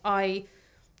I'm I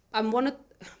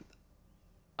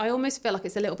almost feel like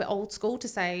it's a little bit old school to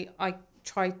say I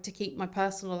tried to keep my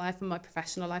personal life and my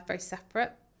professional life very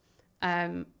separate.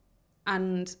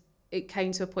 And it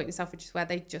came to a point in Selfridges where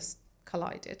they just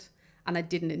collided, and I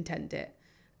didn't intend it.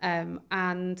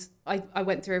 And I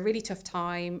went through a really tough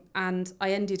time, and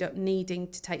I ended up needing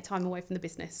to take time away from the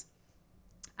business.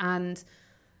 And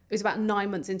it was about 9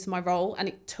 months into my role, and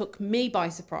it took me by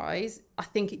surprise. I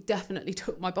think it definitely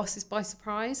took my bosses by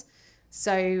surprise.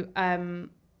 So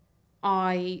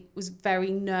I was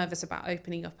very nervous about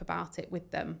opening up about it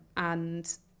with them, and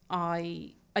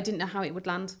I didn't know how it would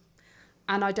land.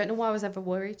 And I don't know why I was ever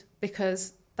worried,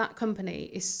 because that company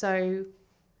is so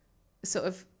sort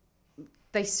of,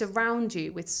 they surround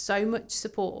you with so much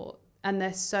support, and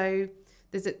there's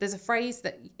a phrase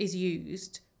that is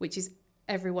used, which is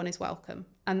everyone is welcome.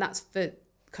 And that's for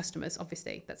customers,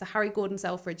 obviously. That's a Harry Gordon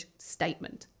Selfridge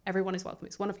statement. Everyone is welcome.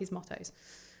 It's one of his mottos.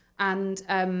 And,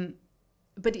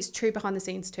 but it's true behind the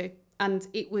scenes too. And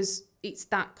it's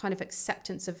that kind of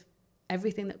acceptance of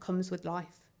everything that comes with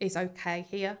life is okay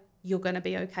here. You're going to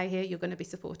be okay here. You're going to be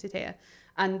supported here.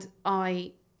 And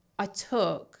I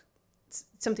took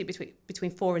something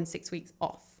between 4 and 6 weeks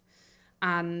off.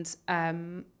 and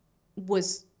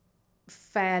was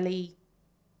fairly,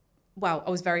 well, I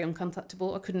was very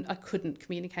uncontactable. I couldn't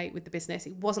communicate with the business.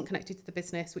 It wasn't connected to the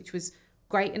business, which was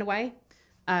great in a way.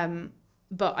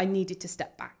 But I needed to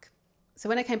step back. So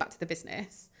when I came back to the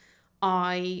business,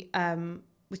 I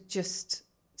was just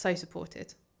so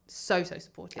supported. So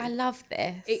supported. I love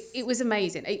this. It was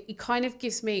amazing. It kind of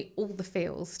gives me all the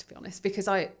feels, to be honest, because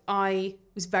I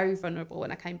was very vulnerable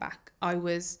when I came back.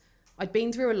 I'd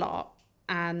been through a lot,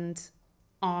 and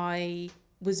I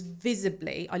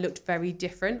looked very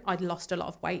different. I'd lost a lot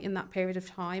of weight in that period of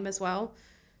time as well.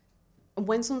 And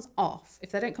when someone's off,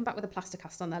 if they don't come back with a plaster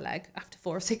cast on their leg after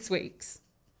 4 or 6 weeks,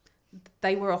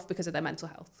 they were off because of their mental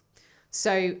health.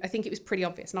 So I think it was pretty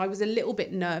obvious. And I was a little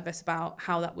bit nervous about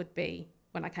how that would be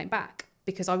when I came back,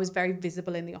 because I was very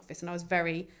visible in the office, and I was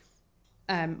very,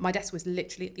 my desk was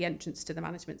literally at the entrance to the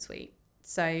management suite.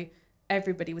 So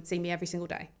everybody would see me every single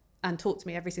day and talk to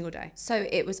me every single day. So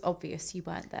it was obvious you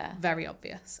weren't there. Very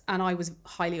obvious. And I was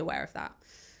highly aware of that.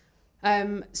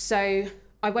 So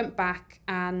I went back,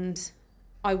 and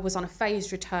I was on a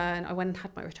phased return. I went and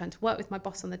had my return to work with my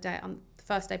boss on the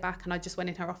first day back, and I just went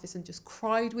in her office and just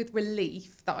cried with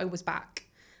relief that I was back.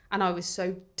 And I was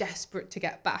so desperate to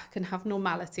get back and have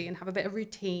normality and have a bit of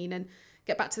routine and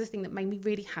get back to the thing that made me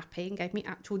really happy and gave me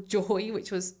actual joy,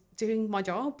 which was doing my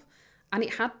job. And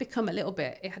it had become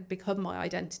my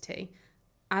identity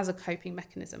as a coping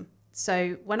mechanism.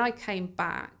 So when I came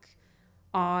back,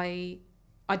 I'd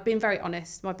been very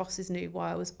honest. My bosses knew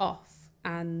why I was off,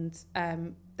 and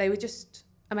they were just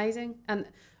amazing. And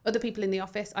other people in the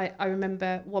office, I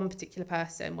remember one particular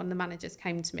person, one of the managers,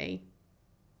 came to me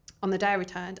on the day I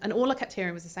returned, and all I kept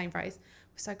hearing was the same phrase: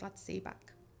 "We're so glad to see you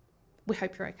back. We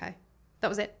hope you're okay." That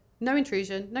was it. No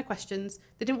intrusion, no questions.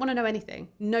 They didn't want to know anything.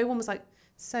 No one was like,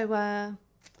 "So,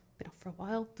 been off for a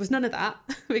while." There was none of that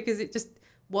because it just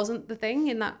wasn't the thing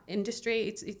in that industry.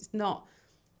 It's not.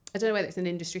 I don't know whether it's an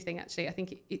industry thing, actually. I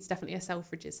think it's definitely a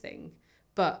Selfridges thing.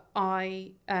 But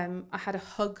I had a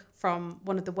hug from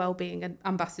one of the wellbeing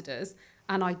ambassadors,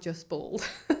 and I just bawled.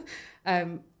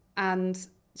 And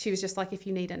she was just like, "If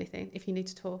you need anything, if you need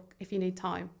to talk, if you need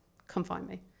time, come find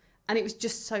me." And it was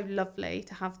just so lovely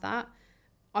to have that.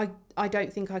 I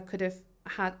don't think I could have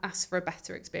asked for a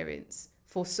better experience,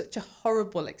 for such a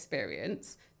horrible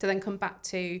experience, to then come back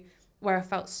to where I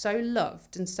felt so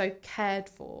loved and so cared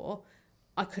for.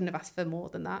 I couldn't have asked for more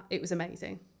than that. It was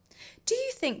amazing. Do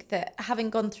you think that, having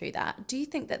gone through that, do you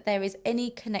think that there is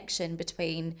any connection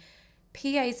between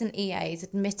PAs and EAs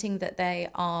admitting that they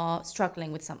are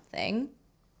struggling with something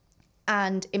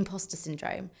and imposter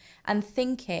syndrome, and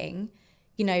thinking,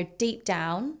 deep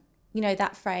down,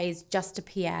 that phrase, just a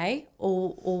PA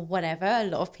or whatever a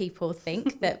lot of people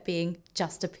think that being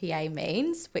just a PA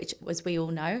means, which, as we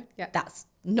all know, that's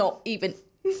not even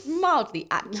mildly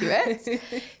accurate.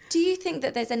 Do you think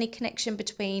that there's any connection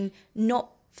between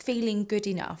not feeling good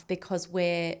enough because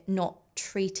we're not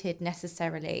treated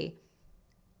necessarily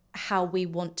how we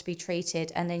want to be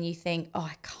treated, and then you think, "Oh,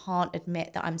 I can't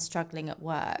admit that I'm struggling at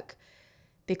work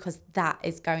because that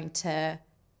is going to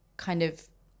kind of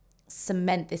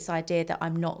cement this idea that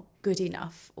I'm not good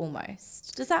enough,"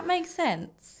 almost? Does that make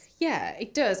sense? Yeah,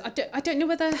 it does. I don't know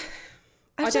whether...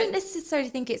 I don't necessarily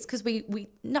think it's because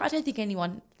I don't think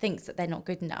anyone thinks that they're not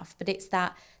good enough, but it's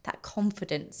that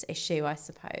confidence issue, I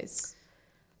suppose.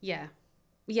 Yeah,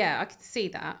 I can see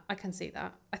that.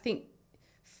 I think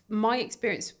my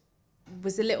experience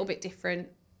was a little bit different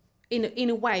in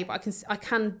a way, but I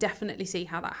can definitely see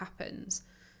how that happens.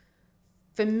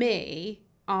 For me,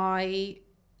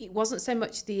 it wasn't so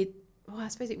much I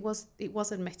suppose it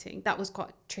was admitting. That was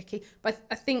quite tricky. But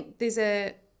I think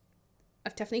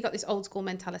I've definitely got this old school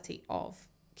mentality of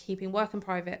keeping work and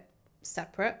private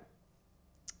separate,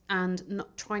 and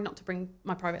trying not to bring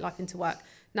my private life into work.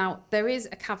 Now, there is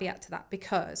a caveat to that,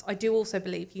 because I do also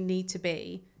believe you need to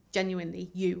be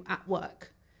genuinely you at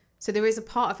work. So there is a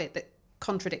part of it that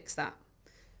contradicts that.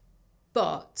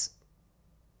 But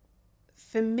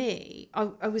for me,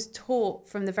 I was taught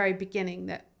from the very beginning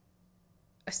that,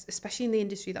 especially in the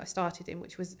industry that I started in,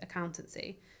 which was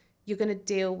accountancy, you're going to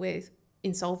deal with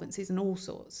insolvencies and all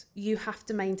sorts. You have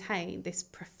to maintain this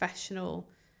professional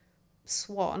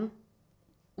swan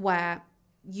where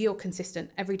you're consistent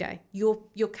every day.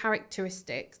 Your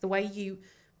characteristics, the way you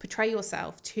portray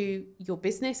yourself to your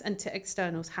business and to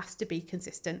externals, has to be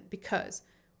consistent, because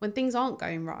when things aren't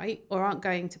going right or aren't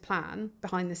going to plan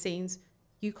behind the scenes,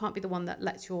 you can't be the one that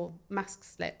lets your mask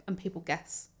slip and people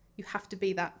guess. You have to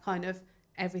be that kind of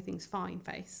everything's fine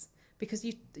face, because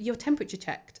you're temperature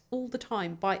checked all the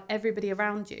time by everybody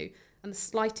around you, and the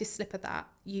slightest slip of that,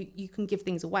 you can give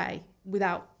things away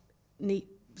without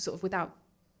sort of without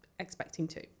expecting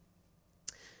to.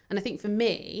 And I think for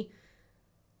me,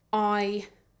 I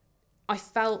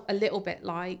felt a little bit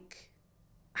like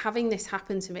having this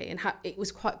happen to me, and it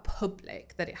was quite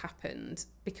public that it happened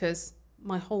because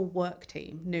my whole work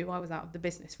team knew I was out of the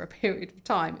business for a period of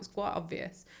time. It was quite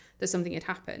obvious that something had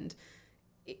happened.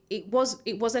 It was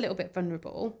a little bit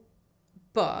vulnerable,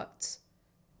 but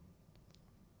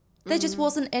there just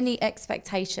wasn't any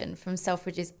expectation from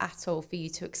Selfridges at all for you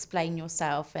to explain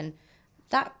yourself, and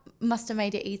that must have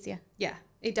made it easier. Yeah,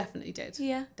 it definitely did.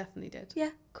 Yeah, definitely did.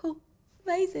 Yeah, cool.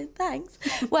 Amazing, thanks.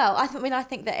 Well, I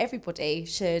think that everybody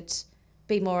should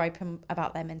be more open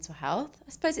about their mental health. I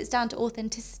suppose it's down to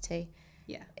authenticity.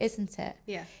 Yeah. Isn't it?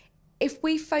 Yeah. If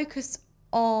we focus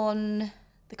on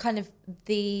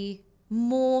the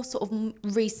more sort of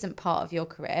recent part of your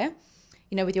career,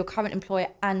 you know, with your current employer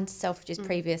and Selfridges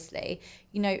previously,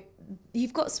 you know,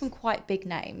 you've got some quite big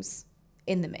names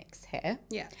in the mix here.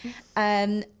 Yeah.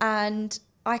 And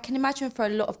I can imagine for a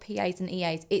lot of PAs and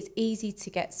EAs, it's easy to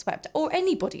get swept, or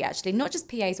anybody actually, not just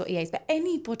PAs or EAs, but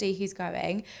anybody who's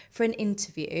going for an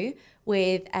interview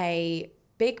with a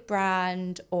big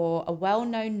brand or a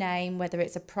well-known name, whether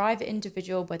it's a private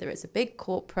individual, whether it's a big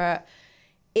corporate,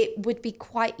 it would be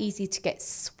quite easy to get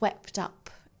swept up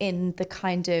in the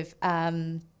kind of,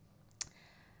 I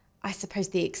suppose,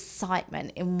 the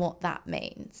excitement in what that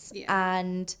means. Yeah.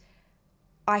 And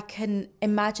I can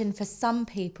imagine for some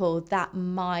people that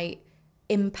might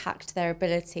impact their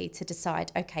ability to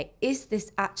decide, okay, is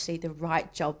this actually the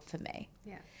right job for me?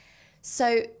 Yeah.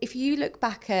 So if you look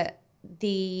back at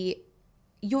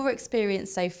your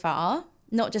experience so far,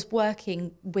 not just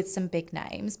working with some big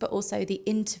names, but also the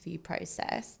interview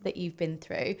process that you've been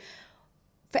through,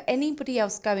 for anybody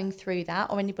else going through that,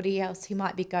 or anybody else who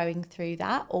might be going through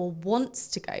that or wants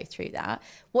to go through that,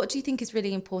 what do you think is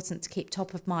really important to keep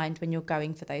top of mind when you're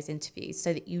going for those interviews,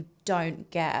 so that you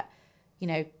don't get, you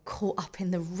know, caught up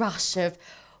in the rush of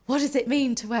what does it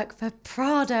mean to work for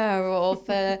Prada or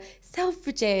for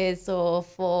Selfridges or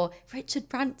for Richard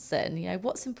Branson? You know,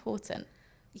 what's important?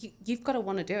 You've got to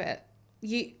want to do it.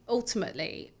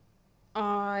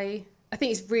 I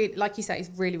think it's really, like you say, it's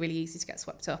really, really easy to get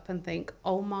swept up and think,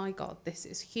 oh my God, this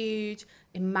is huge.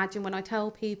 Imagine when I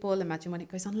tell people, imagine when it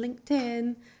goes on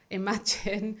LinkedIn,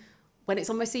 imagine when it's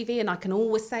on my CV and I can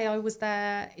always say I was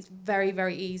there. It's very,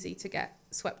 very easy to get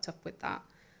swept up with that.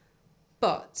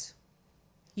 But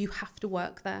you have to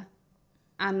work there.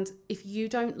 And if you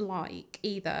don't like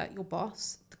either your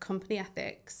boss, the company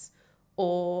ethics,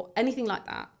 or anything like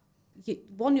that,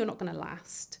 one, you're not going to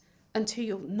last. And two,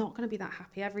 you're not going to be that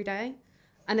happy every day.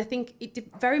 And I think it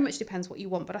very much depends what you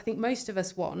want. But I think most of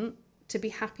us want to be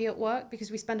happy at work because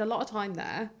we spend a lot of time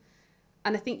there.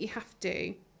 And I think you have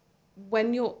to,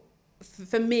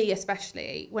 for me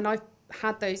especially, when I've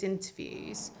had those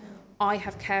interviews, I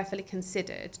have carefully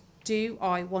considered, do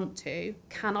I want to,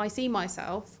 can I see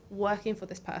myself working for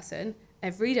this person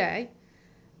every day,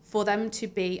 for them to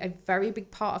be a very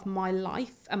big part of my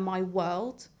life and my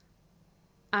world?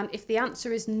 And if the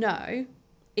answer is no,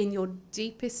 in your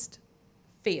deepest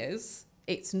fears,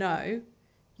 it's no,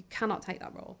 you cannot take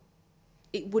that role.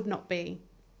 It would not be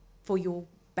for your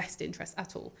best interest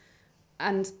at all.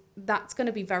 And that's going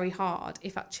to be very hard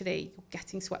if actually you're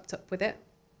getting swept up with it.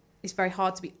 It's very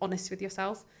hard to be honest with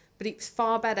yourself, but it's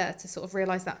far better to sort of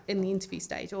realise that in the interview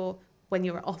stage or when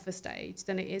you're at offer stage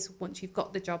than it is once you've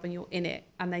got the job and you're in it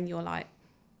and then you're like,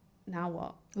 now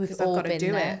what? We've all I've got to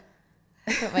do there. it.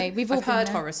 Haven't we? We've all I've heard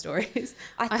there. horror stories.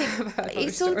 I think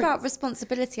it's all about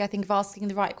responsibility, I think, of asking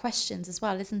the right questions as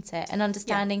well, isn't it? And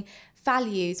understanding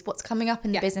values, what's coming up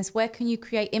in the business, where can you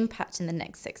create impact in the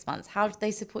next 6 months? How do they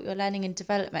support your learning and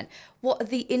development? What are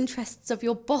the interests of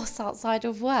your boss outside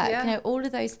of work? You know, all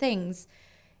of those things.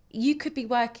 You could be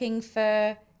working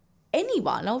for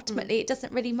anyone. Ultimately, it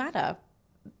doesn't really matter.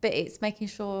 But it's making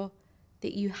sure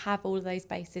that you have all of those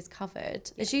bases covered,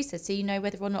 as you said, so you know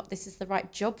whether or not this is the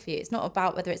right job for you. It's not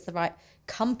about whether it's the right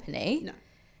company. No.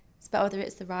 It's about whether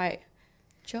it's the right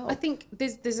job. I think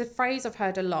there's a phrase I've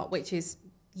heard a lot, which is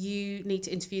you need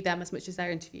to interview them as much as they're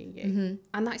interviewing you. Mm-hmm.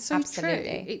 And that's so true.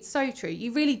 It's so true.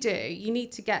 You really do. You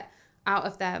need to get out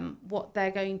of them what they're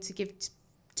going to give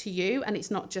to you, and it's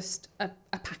not just a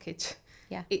package.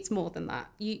 Yeah. It's more than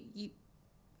that. You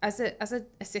as an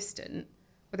assistant,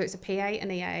 whether it's a PA,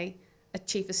 an EA, a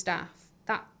chief of staff,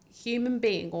 that human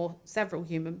being or several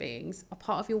human beings are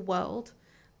part of your world,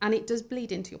 and it does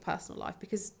bleed into your personal life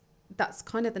because that's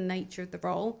kind of the nature of the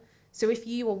role. So if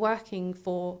you are working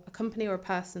for a company or a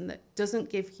person that doesn't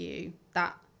give you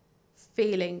that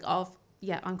feeling of,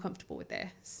 yeah, I'm comfortable with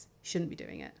this, you shouldn't be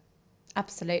doing it.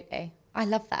 Absolutely. I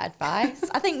love that advice.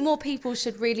 I think more people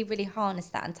should really, really harness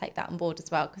that and take that on board as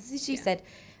well. Because as you said,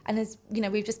 and as you know,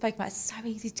 we've just spoken about, it's so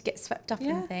easy to get swept up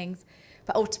in things.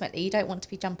 But ultimately, you don't want to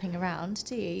be jumping around,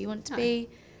 do you? You want to be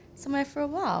somewhere for a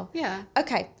while. Yeah.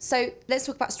 Okay, so let's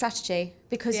talk about strategy,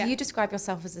 because you describe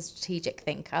yourself as a strategic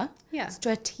thinker. Yeah.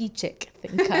 Strategic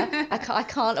thinker. I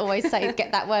can't always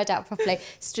get that word out properly.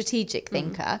 Strategic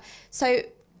thinker. So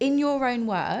in your own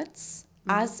words,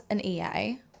 as an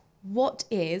EA, what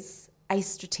is a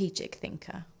strategic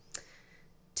thinker?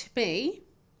 To me,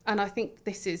 and I think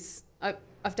this is,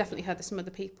 I've definitely heard this from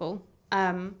other people,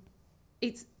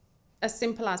 it's as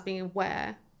simple as being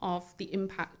aware of the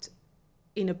impact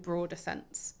in a broader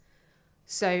sense.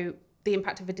 So the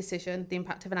impact of a decision, the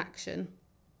impact of an action,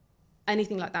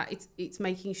 anything like that. It's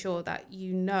making sure that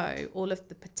you know all of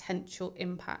the potential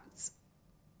impacts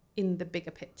in the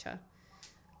bigger picture.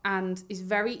 And it's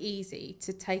very easy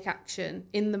to take action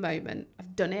in the moment.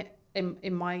 I've done it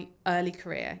in my early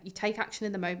career. You take action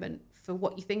in the moment for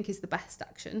what you think is the best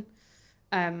action.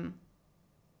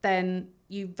 Then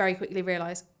you very quickly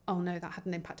realise, oh no, that had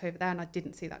an impact over there and I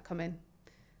didn't see that coming.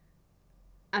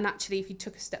 And actually, if you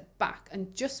took a step back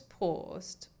and just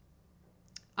paused,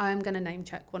 I'm going to name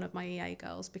check one of my EA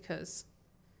girls because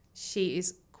she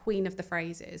is queen of the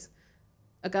phrases.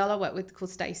 A girl I work with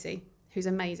called Stacey, who's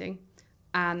amazing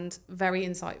and very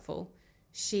insightful.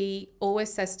 She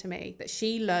always says to me that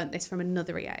she learnt this from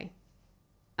another EA.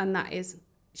 And that is,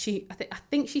 I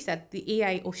think she said the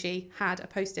EA or she had a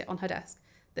post-it on her desk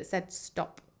that said,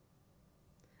 stop.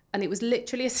 And it was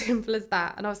literally as simple as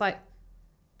that. And I was like,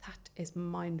 that is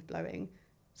mind-blowing.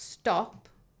 Stop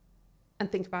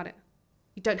and think about it.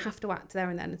 You don't have to act there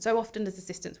and then. And so often as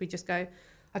assistants, we just go,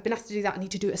 I've been asked to do that. I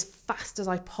need to do it as fast as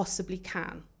I possibly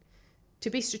can. To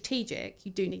be strategic,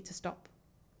 you do need to stop.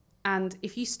 And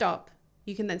if you stop,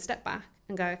 you can then step back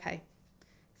and go, okay,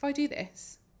 if I do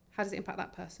this, how does it impact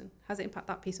that person? How does it impact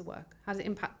that piece of work? How does it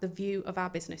impact the view of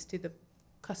our business to the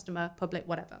customer, public,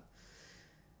 whatever?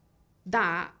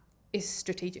 That is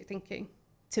strategic thinking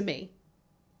to me.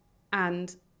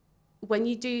 And when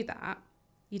you do that,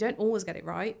 you don't always get it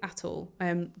right at all. I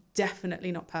am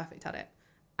definitely not perfect at it.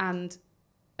 And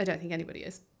I don't think anybody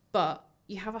is. But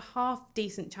you have a half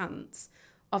decent chance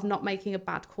of not making a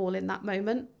bad call in that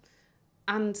moment.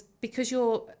 And because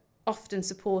you're often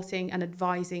supporting and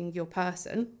advising your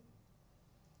person,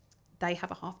 they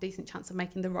have a half decent chance of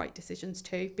making the right decisions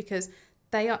too, because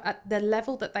they are at the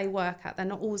level that they work at, they're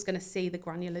not always going to see the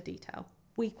granular detail.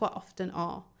 We quite often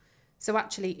are. So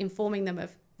actually informing them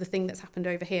of the thing that's happened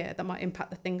over here that might impact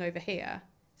the thing over here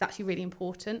is actually really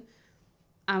important.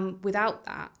 And without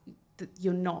that,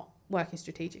 you're not working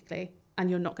strategically and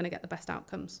you're not going to get the best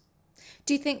outcomes.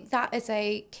 Do you think that is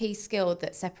a key skill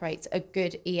that separates a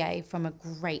good EA from a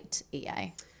great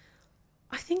EA?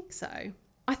 I think so.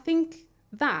 I think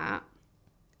that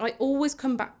I always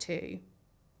come back to,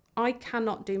 I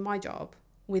cannot do my job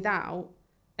without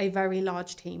a very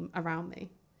large team around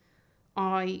me.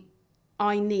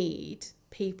 I need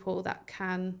people that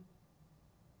can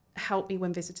help me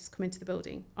when visitors come into the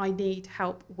building. I need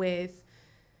help with,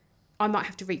 I might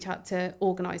have to reach out to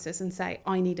organisers and say,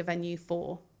 I need a venue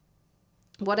for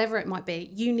whatever it might be.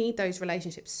 You need those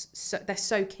relationships. So they're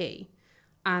so key.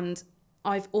 And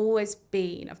I've always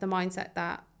been of the mindset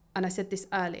that, and I said this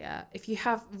earlier, if you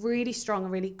have really strong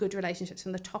and really good relationships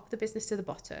from the top of the business to the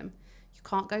bottom, you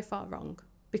can't go far wrong,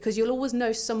 because you'll always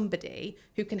know somebody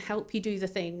who can help you do the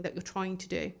thing that you're trying to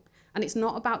do. And it's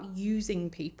not about using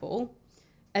people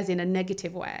as in a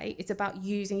negative way. It's about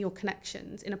using your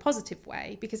connections in a positive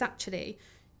way, because actually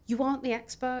you aren't the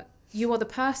expert. You are the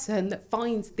person that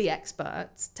finds the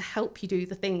experts to help you do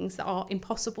the things that are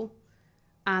impossible.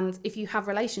 And if you have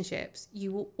relationships,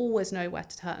 you will always know where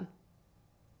to turn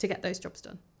to get those jobs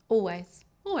done. Always.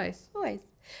 Always. Always.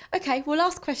 Okay, well,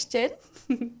 last question.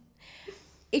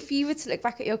 If you were to look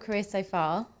back at your career so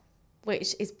far,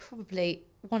 which is probably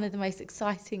one of the most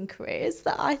exciting careers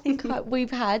that I think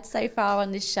we've had so far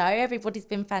on this show. Everybody's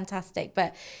been fantastic.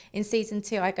 But in season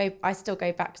 2, I still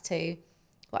go back to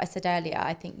what I said earlier.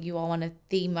 I think you are one of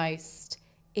the most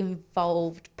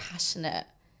involved, passionate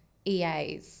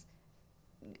EAs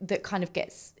that kind of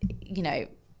gets, you know,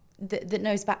 that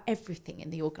knows about everything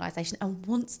in the organisation and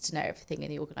wants to know everything in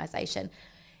the organisation.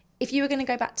 If you were going to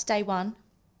go back to day one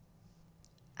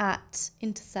at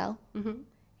Intercell, in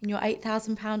your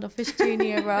 £8,000 office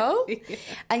junior role,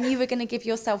 and you were going to give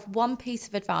yourself one piece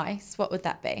of advice, what would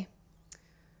that be?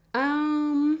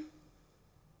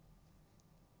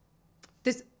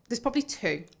 There's probably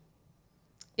 2.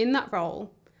 In that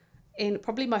role, in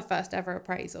probably my first ever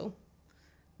appraisal,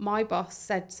 my boss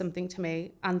said something to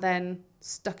me and then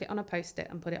stuck it on a post-it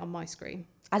and put it on my screen.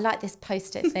 I like this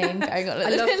post-it thing going on.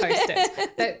 I love post-its.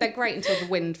 They're great until the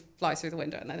wind flies through the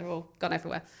window and then they're all gone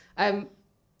everywhere.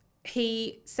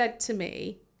 He said to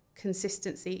me,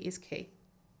 consistency is key.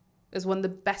 It was one of the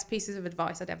best pieces of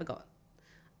advice I'd ever got.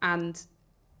 And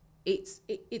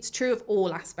it's true of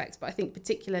all aspects, but I think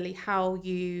particularly how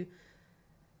you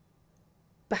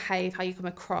behave, how you come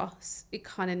across, it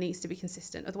kind of needs to be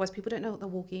consistent. Otherwise people don't know what they're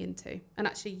walking into. And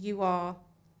actually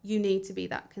you need to be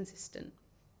that consistent.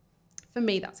 For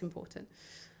me, that's important.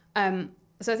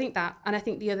 So I think that, and I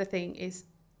think the other thing is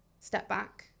step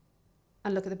back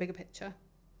and look at the bigger picture.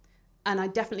 And I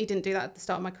definitely didn't do that at the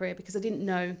start of my career because I didn't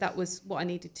know that was what I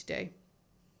needed to do.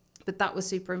 But that was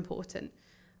super important.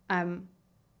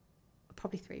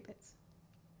 Probably 3 bits.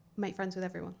 Make friends with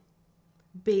everyone.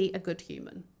 Be a good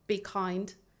human. Be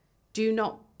kind. Do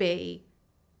not be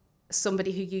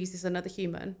somebody who uses another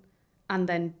human and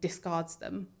then discards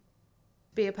them.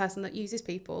 Be a person that uses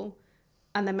people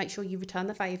and then make sure you return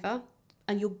the favour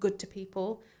and you're good to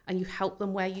people and you help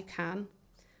them where you can.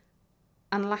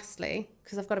 And lastly,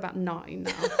 because I've got about 9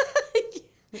 now.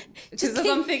 Because as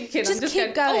I'm thinking, I'm just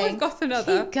going, oh, I've got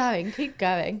another. Keep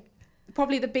going.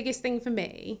 Probably the biggest thing for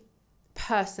me,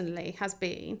 personally, has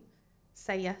been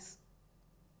say yes.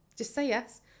 Just say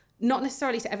yes. Not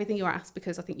necessarily to everything you're asked,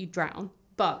 because I think you drown,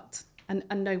 but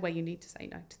and know where you need to say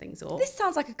no to things. Or this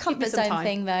sounds like a comfort zone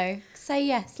thing, though. Say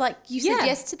yes. Like you said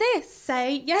yes to this.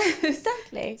 Say yes.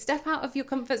 Exactly. Step out of your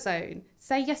comfort zone.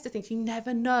 Say yes to things. You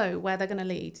never know where they're going to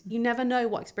lead. You never know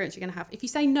what experience you're going to have. If you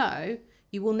say no,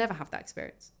 you will never have that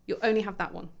experience. You'll only have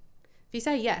that one. If you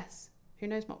say yes, who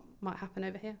knows what might happen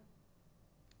over here.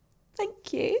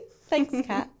 Thank you. Thanks,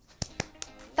 Kat.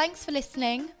 Thanks for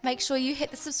listening. Make sure you hit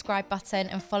the subscribe button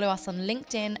and follow us on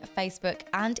LinkedIn, Facebook,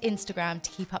 and Instagram to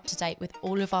keep up to date with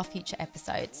all of our future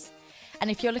episodes.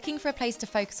 And if you're looking for a place to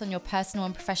focus on your personal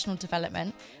and professional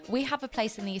development, we have a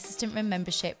place in the Assistant Room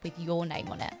membership with your name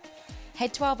on it.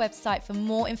 Head to our website for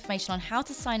more information on how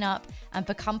to sign up and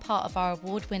become part of our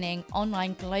award-winning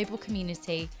online global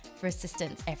community for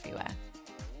assistants everywhere.